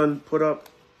want to put up?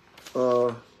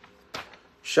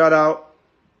 Shout out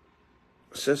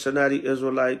Cincinnati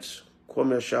Israelites.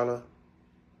 Kwame Shala.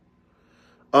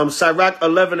 Sirach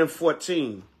 11 and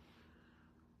 14.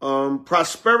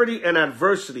 Prosperity and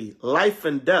adversity, life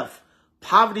and death,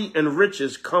 poverty and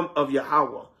riches come of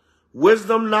Yahweh.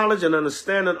 Wisdom, knowledge, and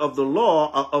understanding of the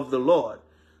law are of the Lord.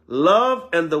 Love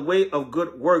and the way of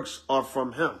good works are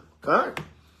from him. Okay?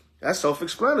 That's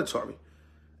self-explanatory.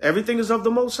 Everything is of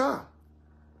the Most High.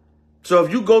 So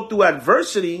if you go through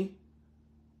adversity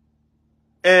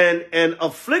and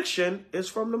affliction, it's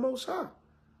from the Most High.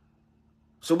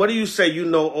 So what do you say?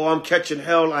 Oh, I'm catching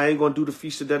hell. I ain't going to do the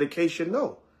Feast of Dedication.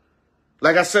 No.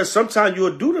 Like I said, sometimes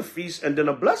you'll do the feast and then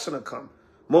a blessing will come.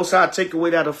 Most High take away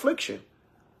that affliction.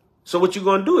 So what you're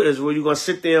going to do is, well, you're going to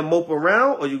sit there and mope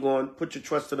around, or you're going to put your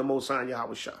trust to the Most High and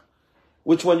Yahweh Shah.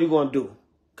 Which one you going to do?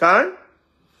 Okay?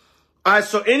 All right,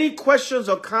 so any questions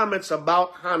or comments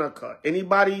about Hanukkah?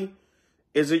 Anybody?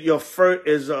 Is it your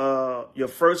first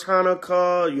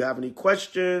Hanukkah? You have any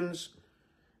questions?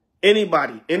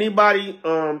 Anybody,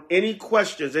 any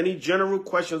questions, any general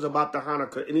questions about the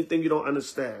Hanukkah, anything you don't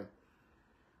understand?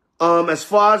 As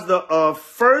far as the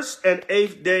first and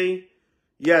eighth day,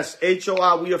 yes,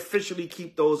 H.O.I, we officially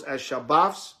keep those as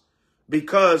Shabbats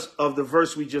because of the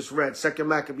verse we just read, 2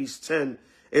 Maccabees 10.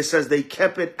 It says they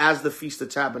kept it as the Feast of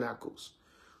Tabernacles.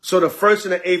 So the first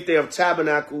and the eighth day of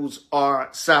Tabernacles are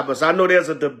Sabbaths. I know there's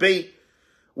a debate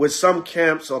with some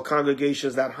camps or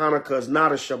congregations that Hanukkah is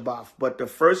not a Shabbat, but the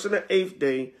first and the eighth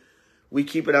day, we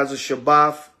keep it as a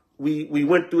Shabbat. We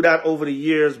went through that over the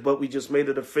years, but we just made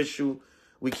it official.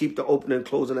 We keep the opening and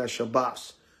closing as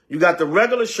Shabbats. You got the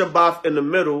regular Shabbat in the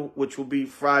middle, which will be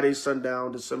Friday,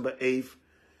 sundown, December 8th.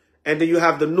 And then you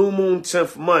have the new moon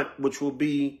 10th month, which will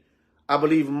be, I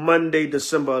believe, Monday,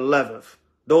 December 11th.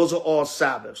 Those are all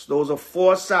Sabbaths. Those are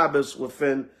 4 Sabbaths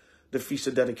within the Feast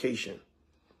of Dedication.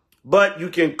 But you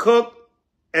can cook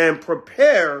and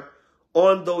prepare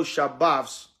on those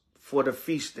Shabbats for the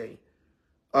feast day.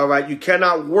 All right. You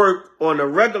cannot work on a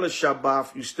regular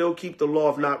Shabbat. You still keep the law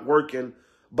of not working,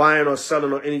 buying or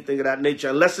selling or anything of that nature,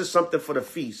 unless it's something for the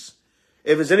feast.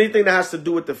 If it's anything that has to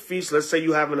do with the feast, let's say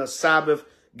you're having a Sabbath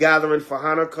gathering for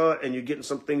Hanukkah and you're getting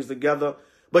some things together,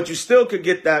 but you still could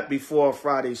get that before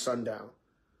Friday sundown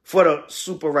for the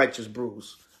super righteous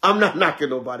brews. I'm not knocking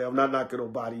nobody. I'm not knocking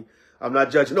nobody. I'm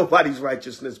not judging nobody's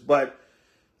righteousness, but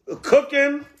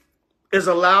cooking is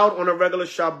allowed on a regular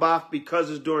Shabbat because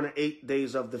it's during the 8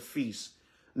 days of the feast.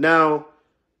 Now,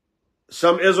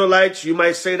 some Israelites, you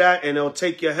might say that and they'll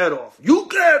take your head off. You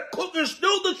can't cook and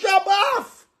still the Shabbat.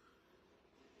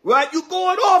 Right? You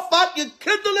going off out, you're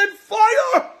kindling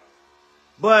fire.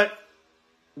 But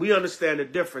we understand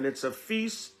it different. It's a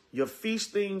feast. You're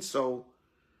feasting, so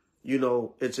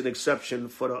it's an exception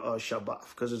for the Shabbat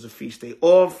because it's a feast day.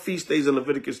 All feast days in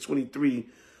Leviticus 23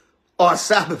 are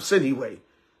Sabbaths anyway.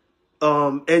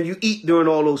 And you eat during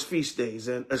all those feast days,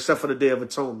 and except for the Day of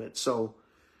Atonement. So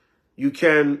you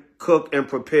can cook and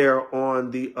prepare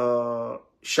on the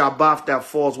Shabbat that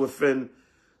falls within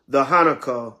the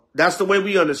Hanukkah. That's the way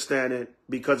we understand it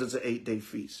because it's an 8-day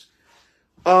feast.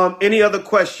 Any other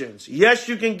questions? Yes,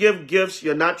 you can give gifts.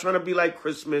 You're not trying to be like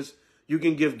Christmas. You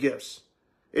can give gifts.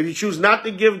 If you choose not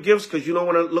to give gifts because you don't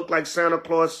want to look like Santa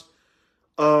Claus,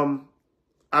 I'll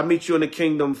meet you in the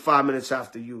kingdom 5 minutes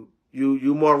after you.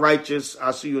 You more righteous.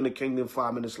 I'll see you in the kingdom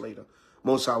 5 minutes later.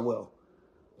 Most I will.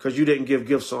 Because you didn't give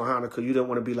gifts on Hanukkah. You didn't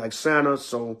want to be like Santa.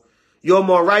 So you're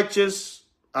more righteous.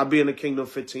 I'll be in the kingdom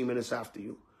 15 minutes after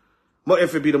you. Well,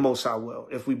 if it be the Most High will,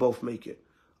 if we both make it.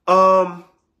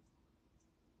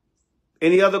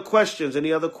 Any other questions?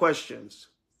 Any other questions?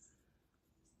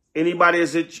 Anybody,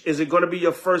 is it going to be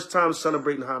your first time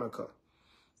celebrating Hanukkah?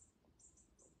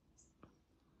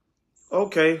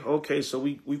 Okay. So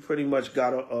we pretty much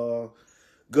got a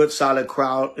good solid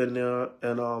crowd in there.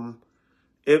 And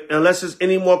unless there's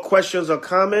any more questions or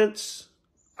comments,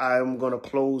 I'm going to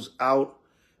close out.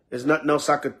 There's nothing else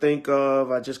I could think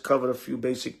of. I just covered a few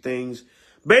basic things.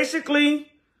 Basically,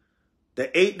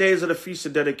 the 8 days of the Feast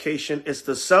of Dedication is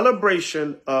the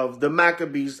celebration of the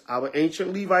Maccabees, our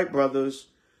ancient Levite brothers,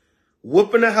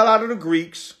 whooping the hell out of the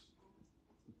Greeks,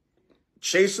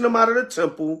 chasing them out of the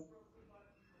temple,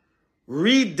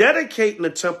 rededicating the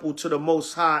temple to the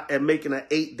Most High, and making an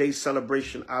 8-day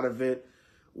celebration out of it,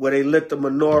 where they lit the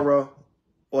menorah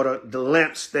or the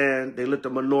lampstand. They lit the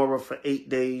menorah for 8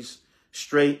 days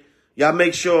straight. Y'all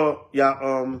make sure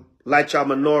y'all light your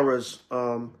menorahs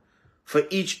for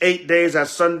each 8 days at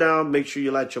sundown. Make sure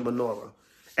you light your menorah.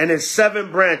 And there's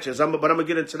 7 branches. But I'm gonna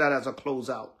get into that as I close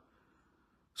out.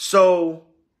 So,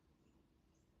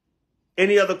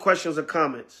 any other questions or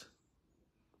comments?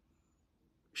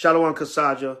 Shalom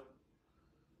Kasaja.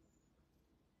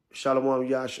 Shalom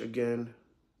Yash again.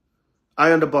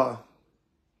 I on the bar.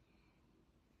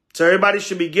 So everybody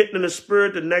should be getting in the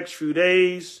spirit the next few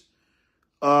days.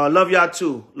 Love y'all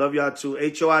too. Love y'all too.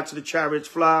 H.O.I to the chariots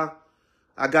fly.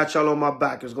 I got y'all on my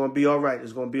back. It's gonna be all right.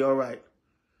 It's gonna be all right.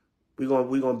 We're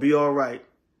gonna be all right.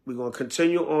 We're gonna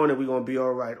continue on and we're gonna be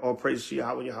all right. All praise to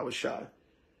Yahweh, Yahweh Shai.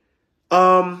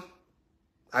 I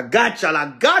got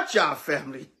y'all,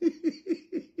 family.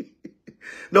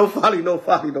 No folly.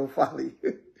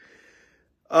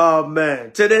 Oh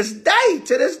man. To this day,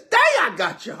 I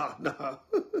got y'all. No.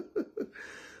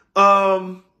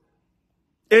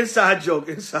 Inside joke,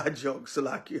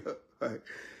 Salakia. Right.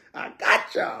 I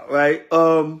got y'all, right?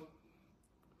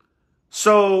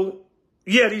 So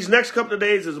yeah, these next couple of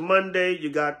days is Monday. You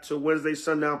got to Wednesday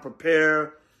sundown,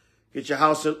 prepare, get your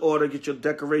house in order, get your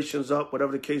decorations up,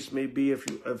 whatever the case may be. If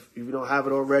you don't have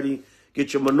it already,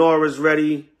 get your menorahs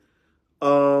ready.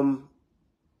 And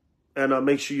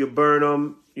make sure you burn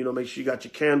them. You know, make sure you got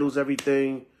your candles,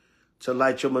 everything, to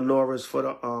light your menorahs for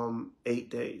the 8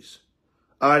 days.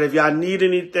 All right, if y'all need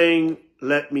anything,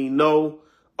 let me know.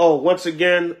 Oh, once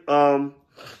again,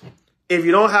 if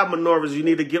you don't have menorahs, you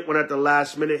need to get one at the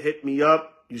last minute. Hit me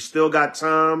up. You still got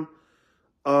time.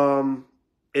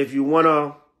 If you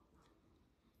wanna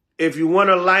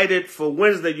light it for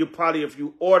Wednesday, if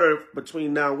you order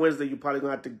between now and Wednesday, you probably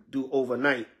gonna have to do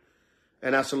overnight,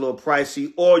 and that's a little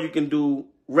pricey. Or you can do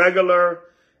regular,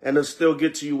 and it'll still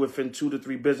get to you within 2 to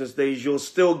 3 business days. You'll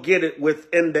still get it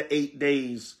within the 8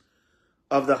 days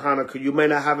of the Hanukkah. You may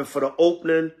not have it for the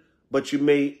opening, but you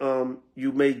may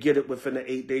get it within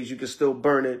the 8 days. You can still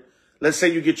burn it. Let's say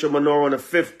you get your menorah on the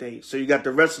 5th day. So you got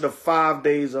the rest of the 5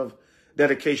 days of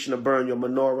dedication to burn your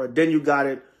menorah. Then you got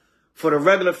it for the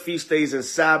regular feast days and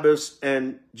Sabbaths,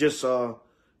 and just, in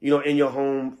your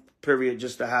home period,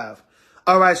 just to have.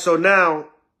 All right. So now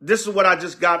this is what I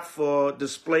just got for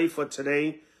display for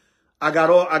today. I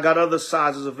got other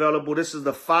sizes available. This is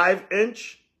the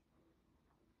 5-inch.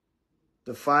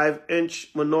 The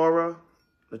 5-inch menorah.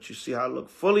 Let you see how it look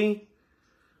fully.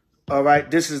 All right.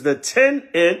 This is the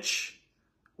 10-inch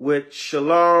with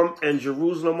Shalom and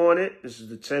Jerusalem on it. This is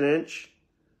the 10-inch.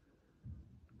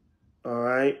 All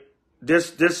right.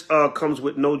 This comes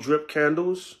with no drip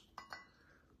candles.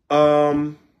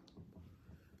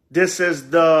 This is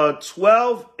the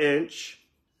 12-inch.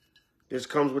 This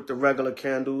comes with the regular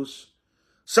candles.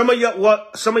 Some of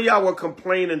y'all were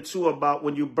complaining too about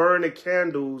when you burn the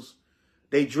candles,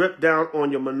 they drip down on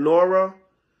your menorah,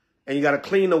 and you got to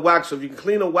clean the wax. So if you can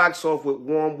clean the wax off with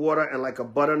warm water and like a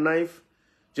butter knife,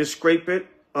 just scrape it.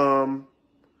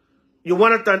 You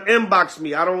want to inbox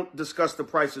me. I don't discuss the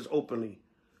prices openly.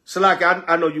 So like,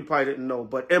 I know you probably didn't know,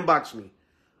 but inbox me.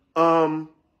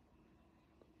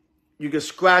 You can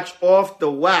scratch off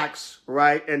the wax,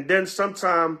 right? And then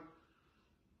sometime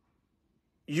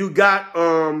you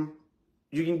can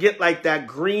get like that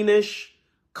greenish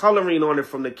coloring on it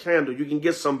from the candle. You can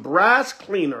get some brass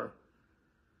cleaner.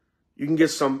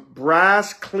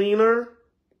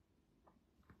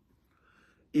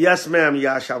 Yes, ma'am,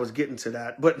 Yash, I was getting to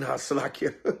that. But no,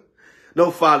 Salakia.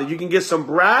 No folly. You can get some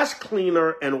brass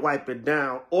cleaner and wipe it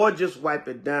down, or just wipe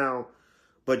it down.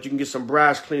 But you can get some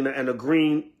brass cleaner, and the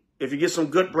green, if you get some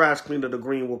good brass cleaner, the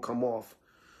green will come off.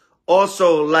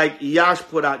 Also, like Yash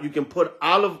put out, you can put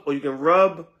olive, or you can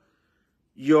rub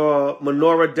your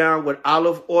menorah down with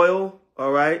olive oil,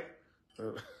 all right?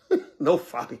 No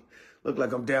folly. Look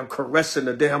like I'm damn caressing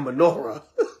the damn menorah.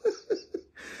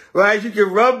 Right? You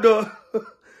can rub the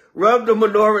rub the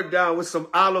menorah down with some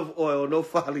olive oil, no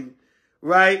folly,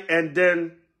 right? And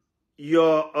then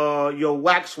your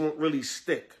wax won't really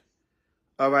stick.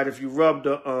 All right, if you rub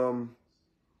the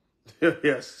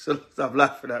yes, stop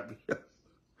laughing at me.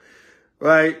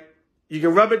 Right? You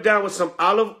can rub it down with some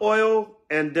olive oil,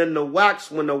 and then the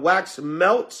wax, when the wax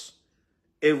melts,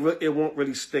 it won't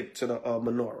really stick to the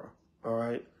menorah. All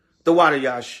right, the water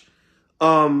yash.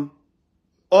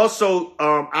 Also,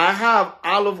 I have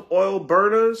olive oil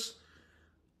burners.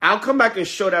 I'll come back and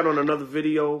show that on another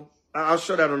video. I'll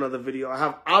show that on another video. I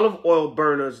have olive oil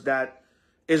burners that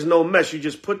is no mess. You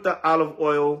just put the olive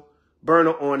oil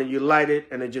burner on and you light it,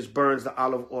 and it just burns the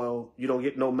olive oil. You don't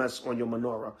get no mess on your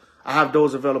menorah. I have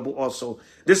those available also.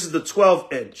 This is the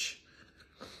 12-inch.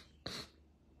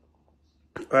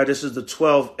 All right, this is the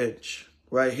 12-inch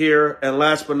right here. And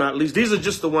last but not least, these are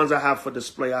just the ones I have for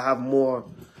display. I have more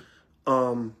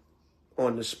on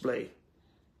display.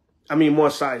 I mean,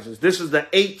 more sizes. This is the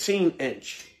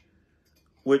 18-inch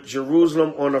with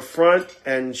Jerusalem on the front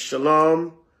and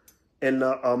Shalom and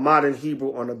the modern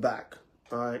Hebrew on the back.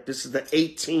 All right, this is the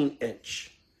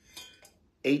 18-inch.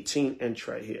 18-inch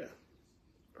right here.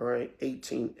 All right,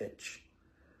 18-inch.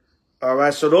 All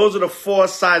right, so those are the 4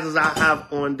 sizes I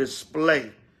have on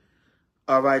display.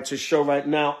 All right, to show right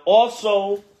now.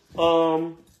 Also,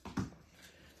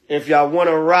 if y'all want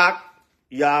to rock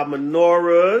y'all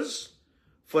menorahs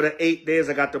for the 8 days,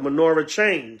 I got the menorah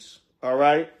chains. All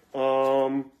right.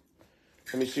 Let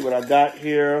me see what I got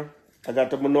here. I got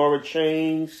the menorah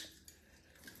chains.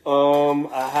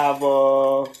 I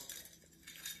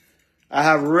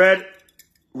have red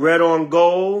on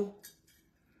gold.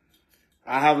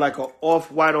 I have like an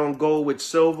off-white on gold with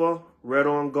silver. Red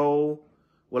on gold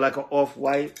with like an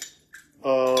off-white.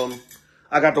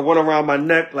 I got the one around my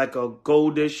neck, like a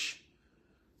goldish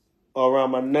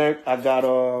around my neck. I got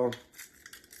a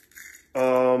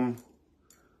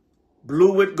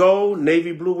blue with gold,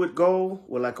 navy blue with gold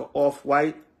with like an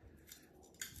off-white.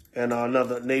 And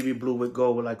another navy blue with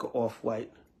gold with like an off-white.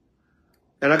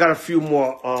 And I got a few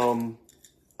more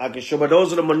I can show. But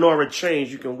those are the menorah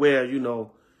chains you can wear, you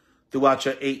know, throughout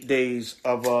your 8 days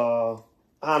of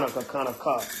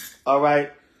Hanukkah. All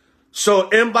right. So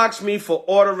inbox me for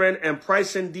ordering and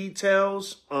pricing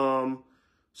details.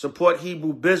 Support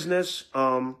Hebrew business.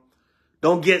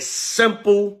 Don't get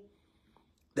simple.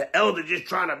 The elder just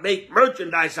trying to make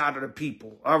merchandise out of the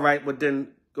people. All right. But then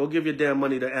go give your damn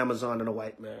money to Amazon and the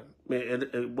white man.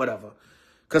 Whatever.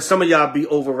 Because some of y'all be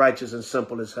over righteous and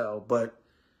simple as hell. But,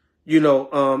 you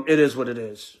know, it is what it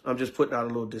is. I'm just putting out a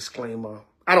little disclaimer.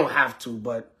 I don't have to,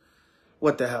 but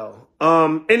what the hell.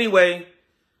 Anyway,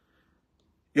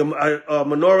 your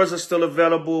menorahs are still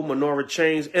available. Menorah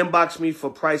chains. Inbox me for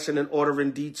pricing and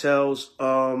ordering details.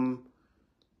 Kanai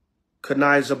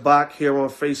Zabach here on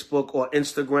Facebook or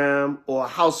Instagram, or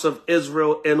House of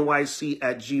Israel NYC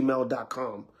at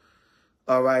gmail.com.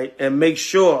 All right. And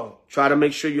try to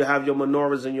make sure you have your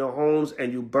menorahs in your homes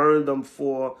and you burn them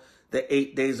for the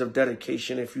 8 days of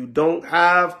dedication. If you don't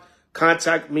have,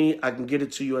 contact me. I can get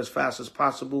it to you as fast as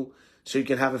possible so you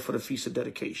can have it for the Feast of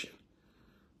Dedication.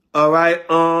 All right.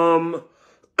 So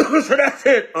that's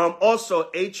it. Also,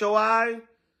 H.O.I.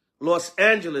 Los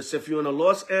Angeles. If you're in the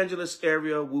Los Angeles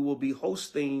area, we will be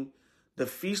hosting the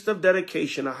Feast of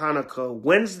Dedication of Hanukkah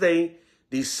Wednesday,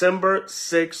 December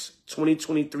 6,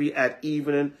 2023 at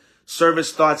evening. Service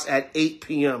starts at 8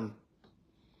 p.m.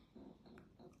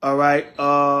 All right.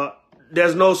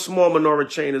 There's no small menorah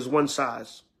chain. There's one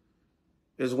size.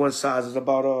 There's one size. It's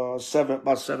about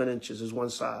 7 inches is one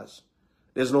size.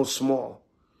 There's no small.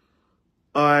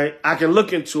 All right. I can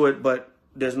look into it, but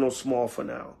there's no small for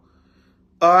now.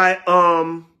 All right.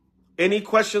 Any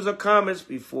questions or comments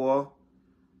before,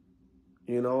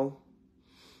 you know?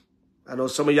 I know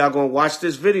some of y'all gonna watch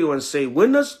this video and say,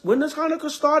 when does Hanukkah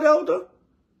start, Elder?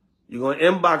 You're gonna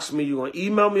inbox me. You're gonna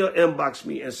email me or inbox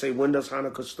me and say, when does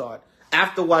Hanukkah start?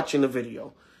 After watching the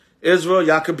video. Israel,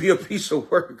 y'all could be a piece of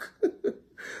work.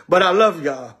 But I love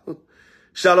y'all.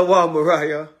 Shalom,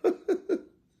 Mariah.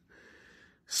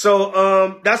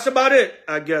 So, that's about it,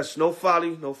 I guess. No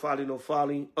folly.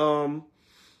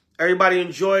 Everybody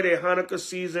enjoy their Hanukkah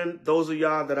season. Those of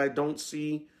y'all that I don't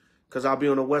see, because I'll be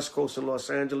on the West Coast in Los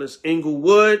Angeles,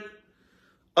 Inglewood,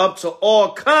 up to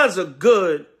all kinds of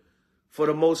good for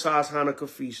the Most High's Hanukkah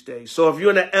feast day. So if you're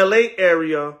in the LA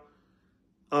area,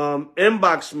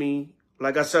 inbox me.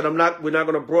 Like I said, we're not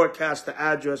going to broadcast the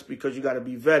address because you got to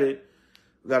be vetted.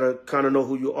 You got to kind of know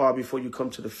who you are before you come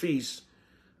to the feast.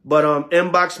 But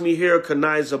inbox me here,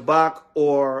 Kanai Zabach,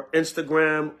 or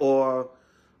Instagram, or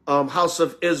House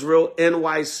of Israel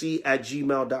NYC at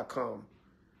gmail.com.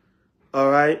 All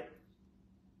right.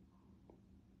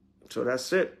 So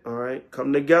that's it. All right.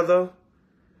 Come together.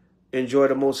 Enjoy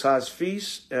the Most High's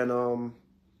feast. And,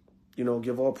 you know,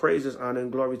 give all praises, honor,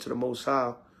 and glory to the Most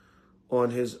High on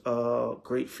his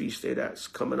great feast day that's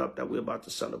coming up that we're about to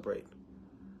celebrate.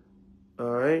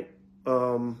 All right.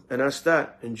 And that's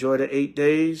that. Enjoy the 8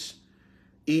 days.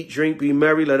 Eat, drink, be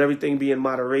merry. Let everything be in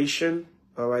moderation.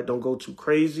 All right. Don't go too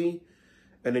crazy.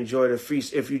 And enjoy the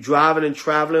feast. If you're driving and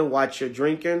traveling, watch your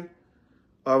drinking.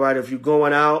 All right. If you're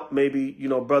going out, maybe, you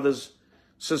know, brothers,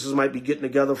 sisters might be getting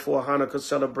together for a Hanukkah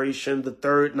celebration, the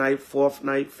 3rd night, 4th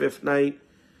night, 5th night.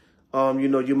 You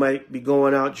know, you might be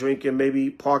going out drinking, maybe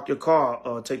park your car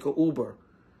or take an Uber.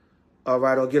 All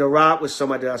right. Or get a ride with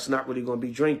somebody that's not really going to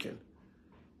be drinking.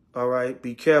 All right.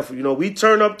 Be careful. You know, we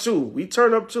turn up too. We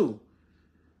turn up too.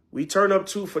 We turn up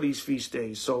too for these feast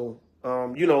days. So,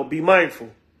 you know, be mindful.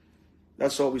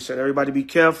 That's all we said. Everybody be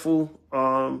careful.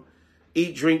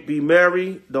 Eat, drink, be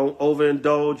merry. Don't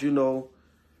overindulge, you know.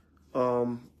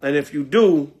 And if you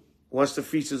do, once the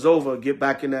feast is over, get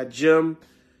back in that gym.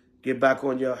 Get back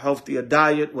on your healthier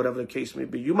diet, whatever the case may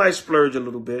be. You might splurge a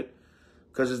little bit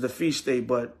because it's the feast day,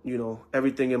 but, you know,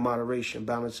 everything in moderation.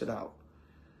 Balance it out.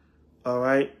 All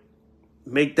right?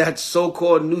 Make that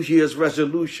so-called New Year's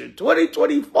resolution.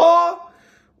 2024?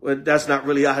 Well, that's not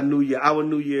really our New Year. Our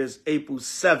New Year is April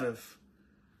 7th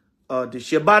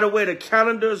this year. By the way, the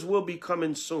calendars will be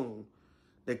coming soon.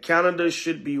 The calendars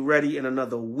should be ready in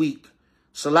another week.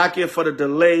 Salakia for the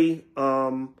delay.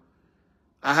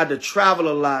 I had to travel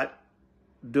a lot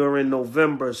during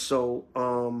November, so,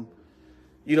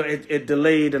 you know, it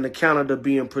delayed in the calendar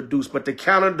being produced. But the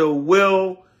calendar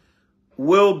will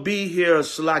be here,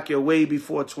 Salakia, way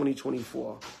before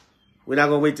 2024. We're not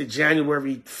going to wait till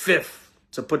January 5th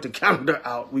to put the calendar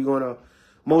out. We're going to,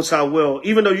 Most High will,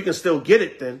 even though you can still get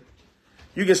it then.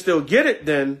 You can still get it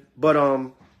then, but,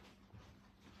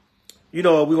 you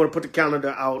know, we're going to put the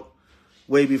calendar out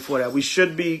way before that. We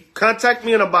should be, contact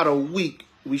me in about a week.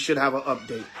 We should have an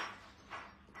update.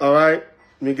 All right.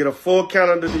 Let me get a full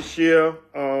calendar this year.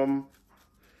 I'm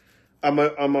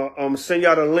send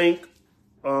y'all the link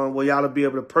where y'all will be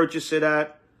able to purchase it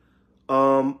at.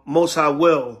 Most High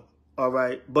will. All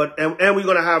right. But and we're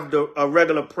gonna have a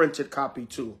regular printed copy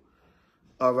too.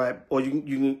 All right. Or you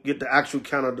can get the actual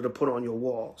calendar to put on your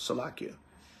wall, Salakia.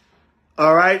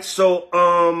 All right. So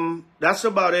that's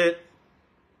about it.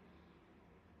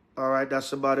 All right,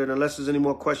 that's about it. Unless there's any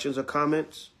more questions or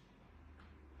comments.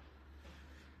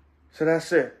 So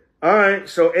that's it. All right,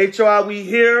 so H.O.I, we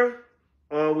here.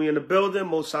 We in the building.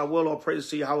 Most High will. All praise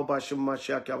to Yahweh B'Shem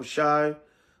Mashiach Yahushai.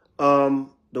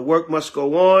 The work must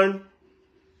go on.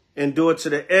 Endure to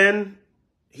the end.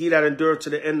 He that endureth to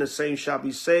the end, the same shall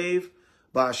be saved.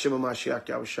 B'Shem Mashiach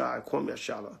Yahushai. Kwam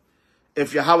Yashala.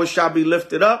 If Yahweh shall be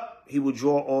lifted up, he will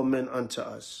draw all men unto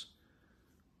us.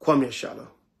 Kwam Yashala.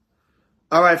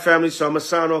 All right, family, so I'm going to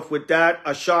sign off with that.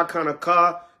 Ashar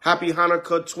Hanukkah, Happy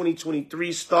Hanukkah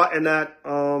 2023, starting at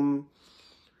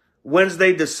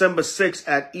Wednesday, December 6th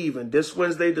at even. This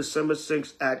Wednesday, December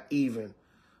 6th at even.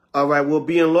 All right, we'll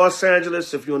be in Los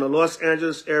Angeles. If you're in the Los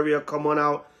Angeles area, come on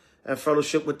out and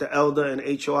fellowship with the elder in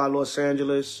H.O.I. Los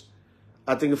Angeles.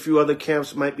 I think a few other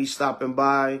camps might be stopping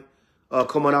by.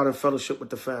 Come on out and fellowship with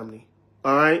the family.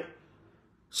 All right?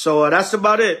 So that's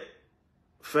about it.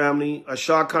 Family,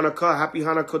 Ashar Hanukkah, Happy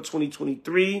Hanukkah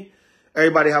 2023.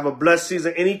 Everybody have a blessed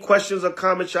season. Any questions or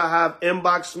comments y'all have,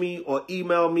 inbox me or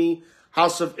email me,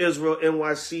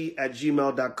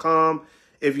 houseofisraelnyc@gmail.com.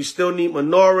 If you still need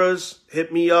menorahs,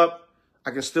 hit me up. I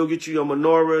can still get you your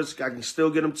menorahs. I can still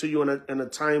get them to you in a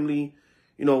timely,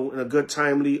 you know, in a good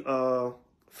timely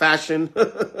fashion,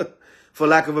 for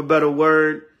lack of a better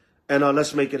word. And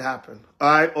let's make it happen.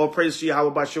 All right, all praise to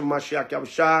Yahweh B'Shem Mashiach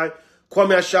Yahushai.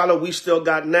 Kwame Ashala, we still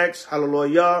got next.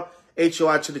 Hallelujah.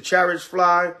 H.O.I. to the chariots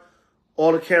fly.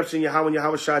 All the camps in Yahweh and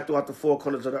Yahweh Shai throughout the four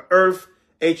corners of the earth.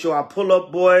 H.O.I. pull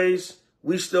up, boys.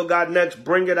 We still got next.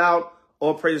 Bring it out.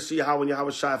 All praise to Yahweh and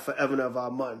Yahweh Shai forever and ever.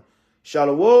 Amen.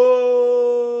 Shalom.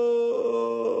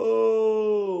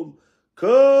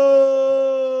 Kun.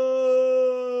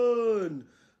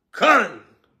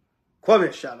 Kwame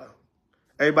Ashala.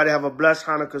 Everybody have a blessed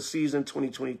Hanukkah season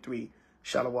 2023.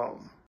 Shalom.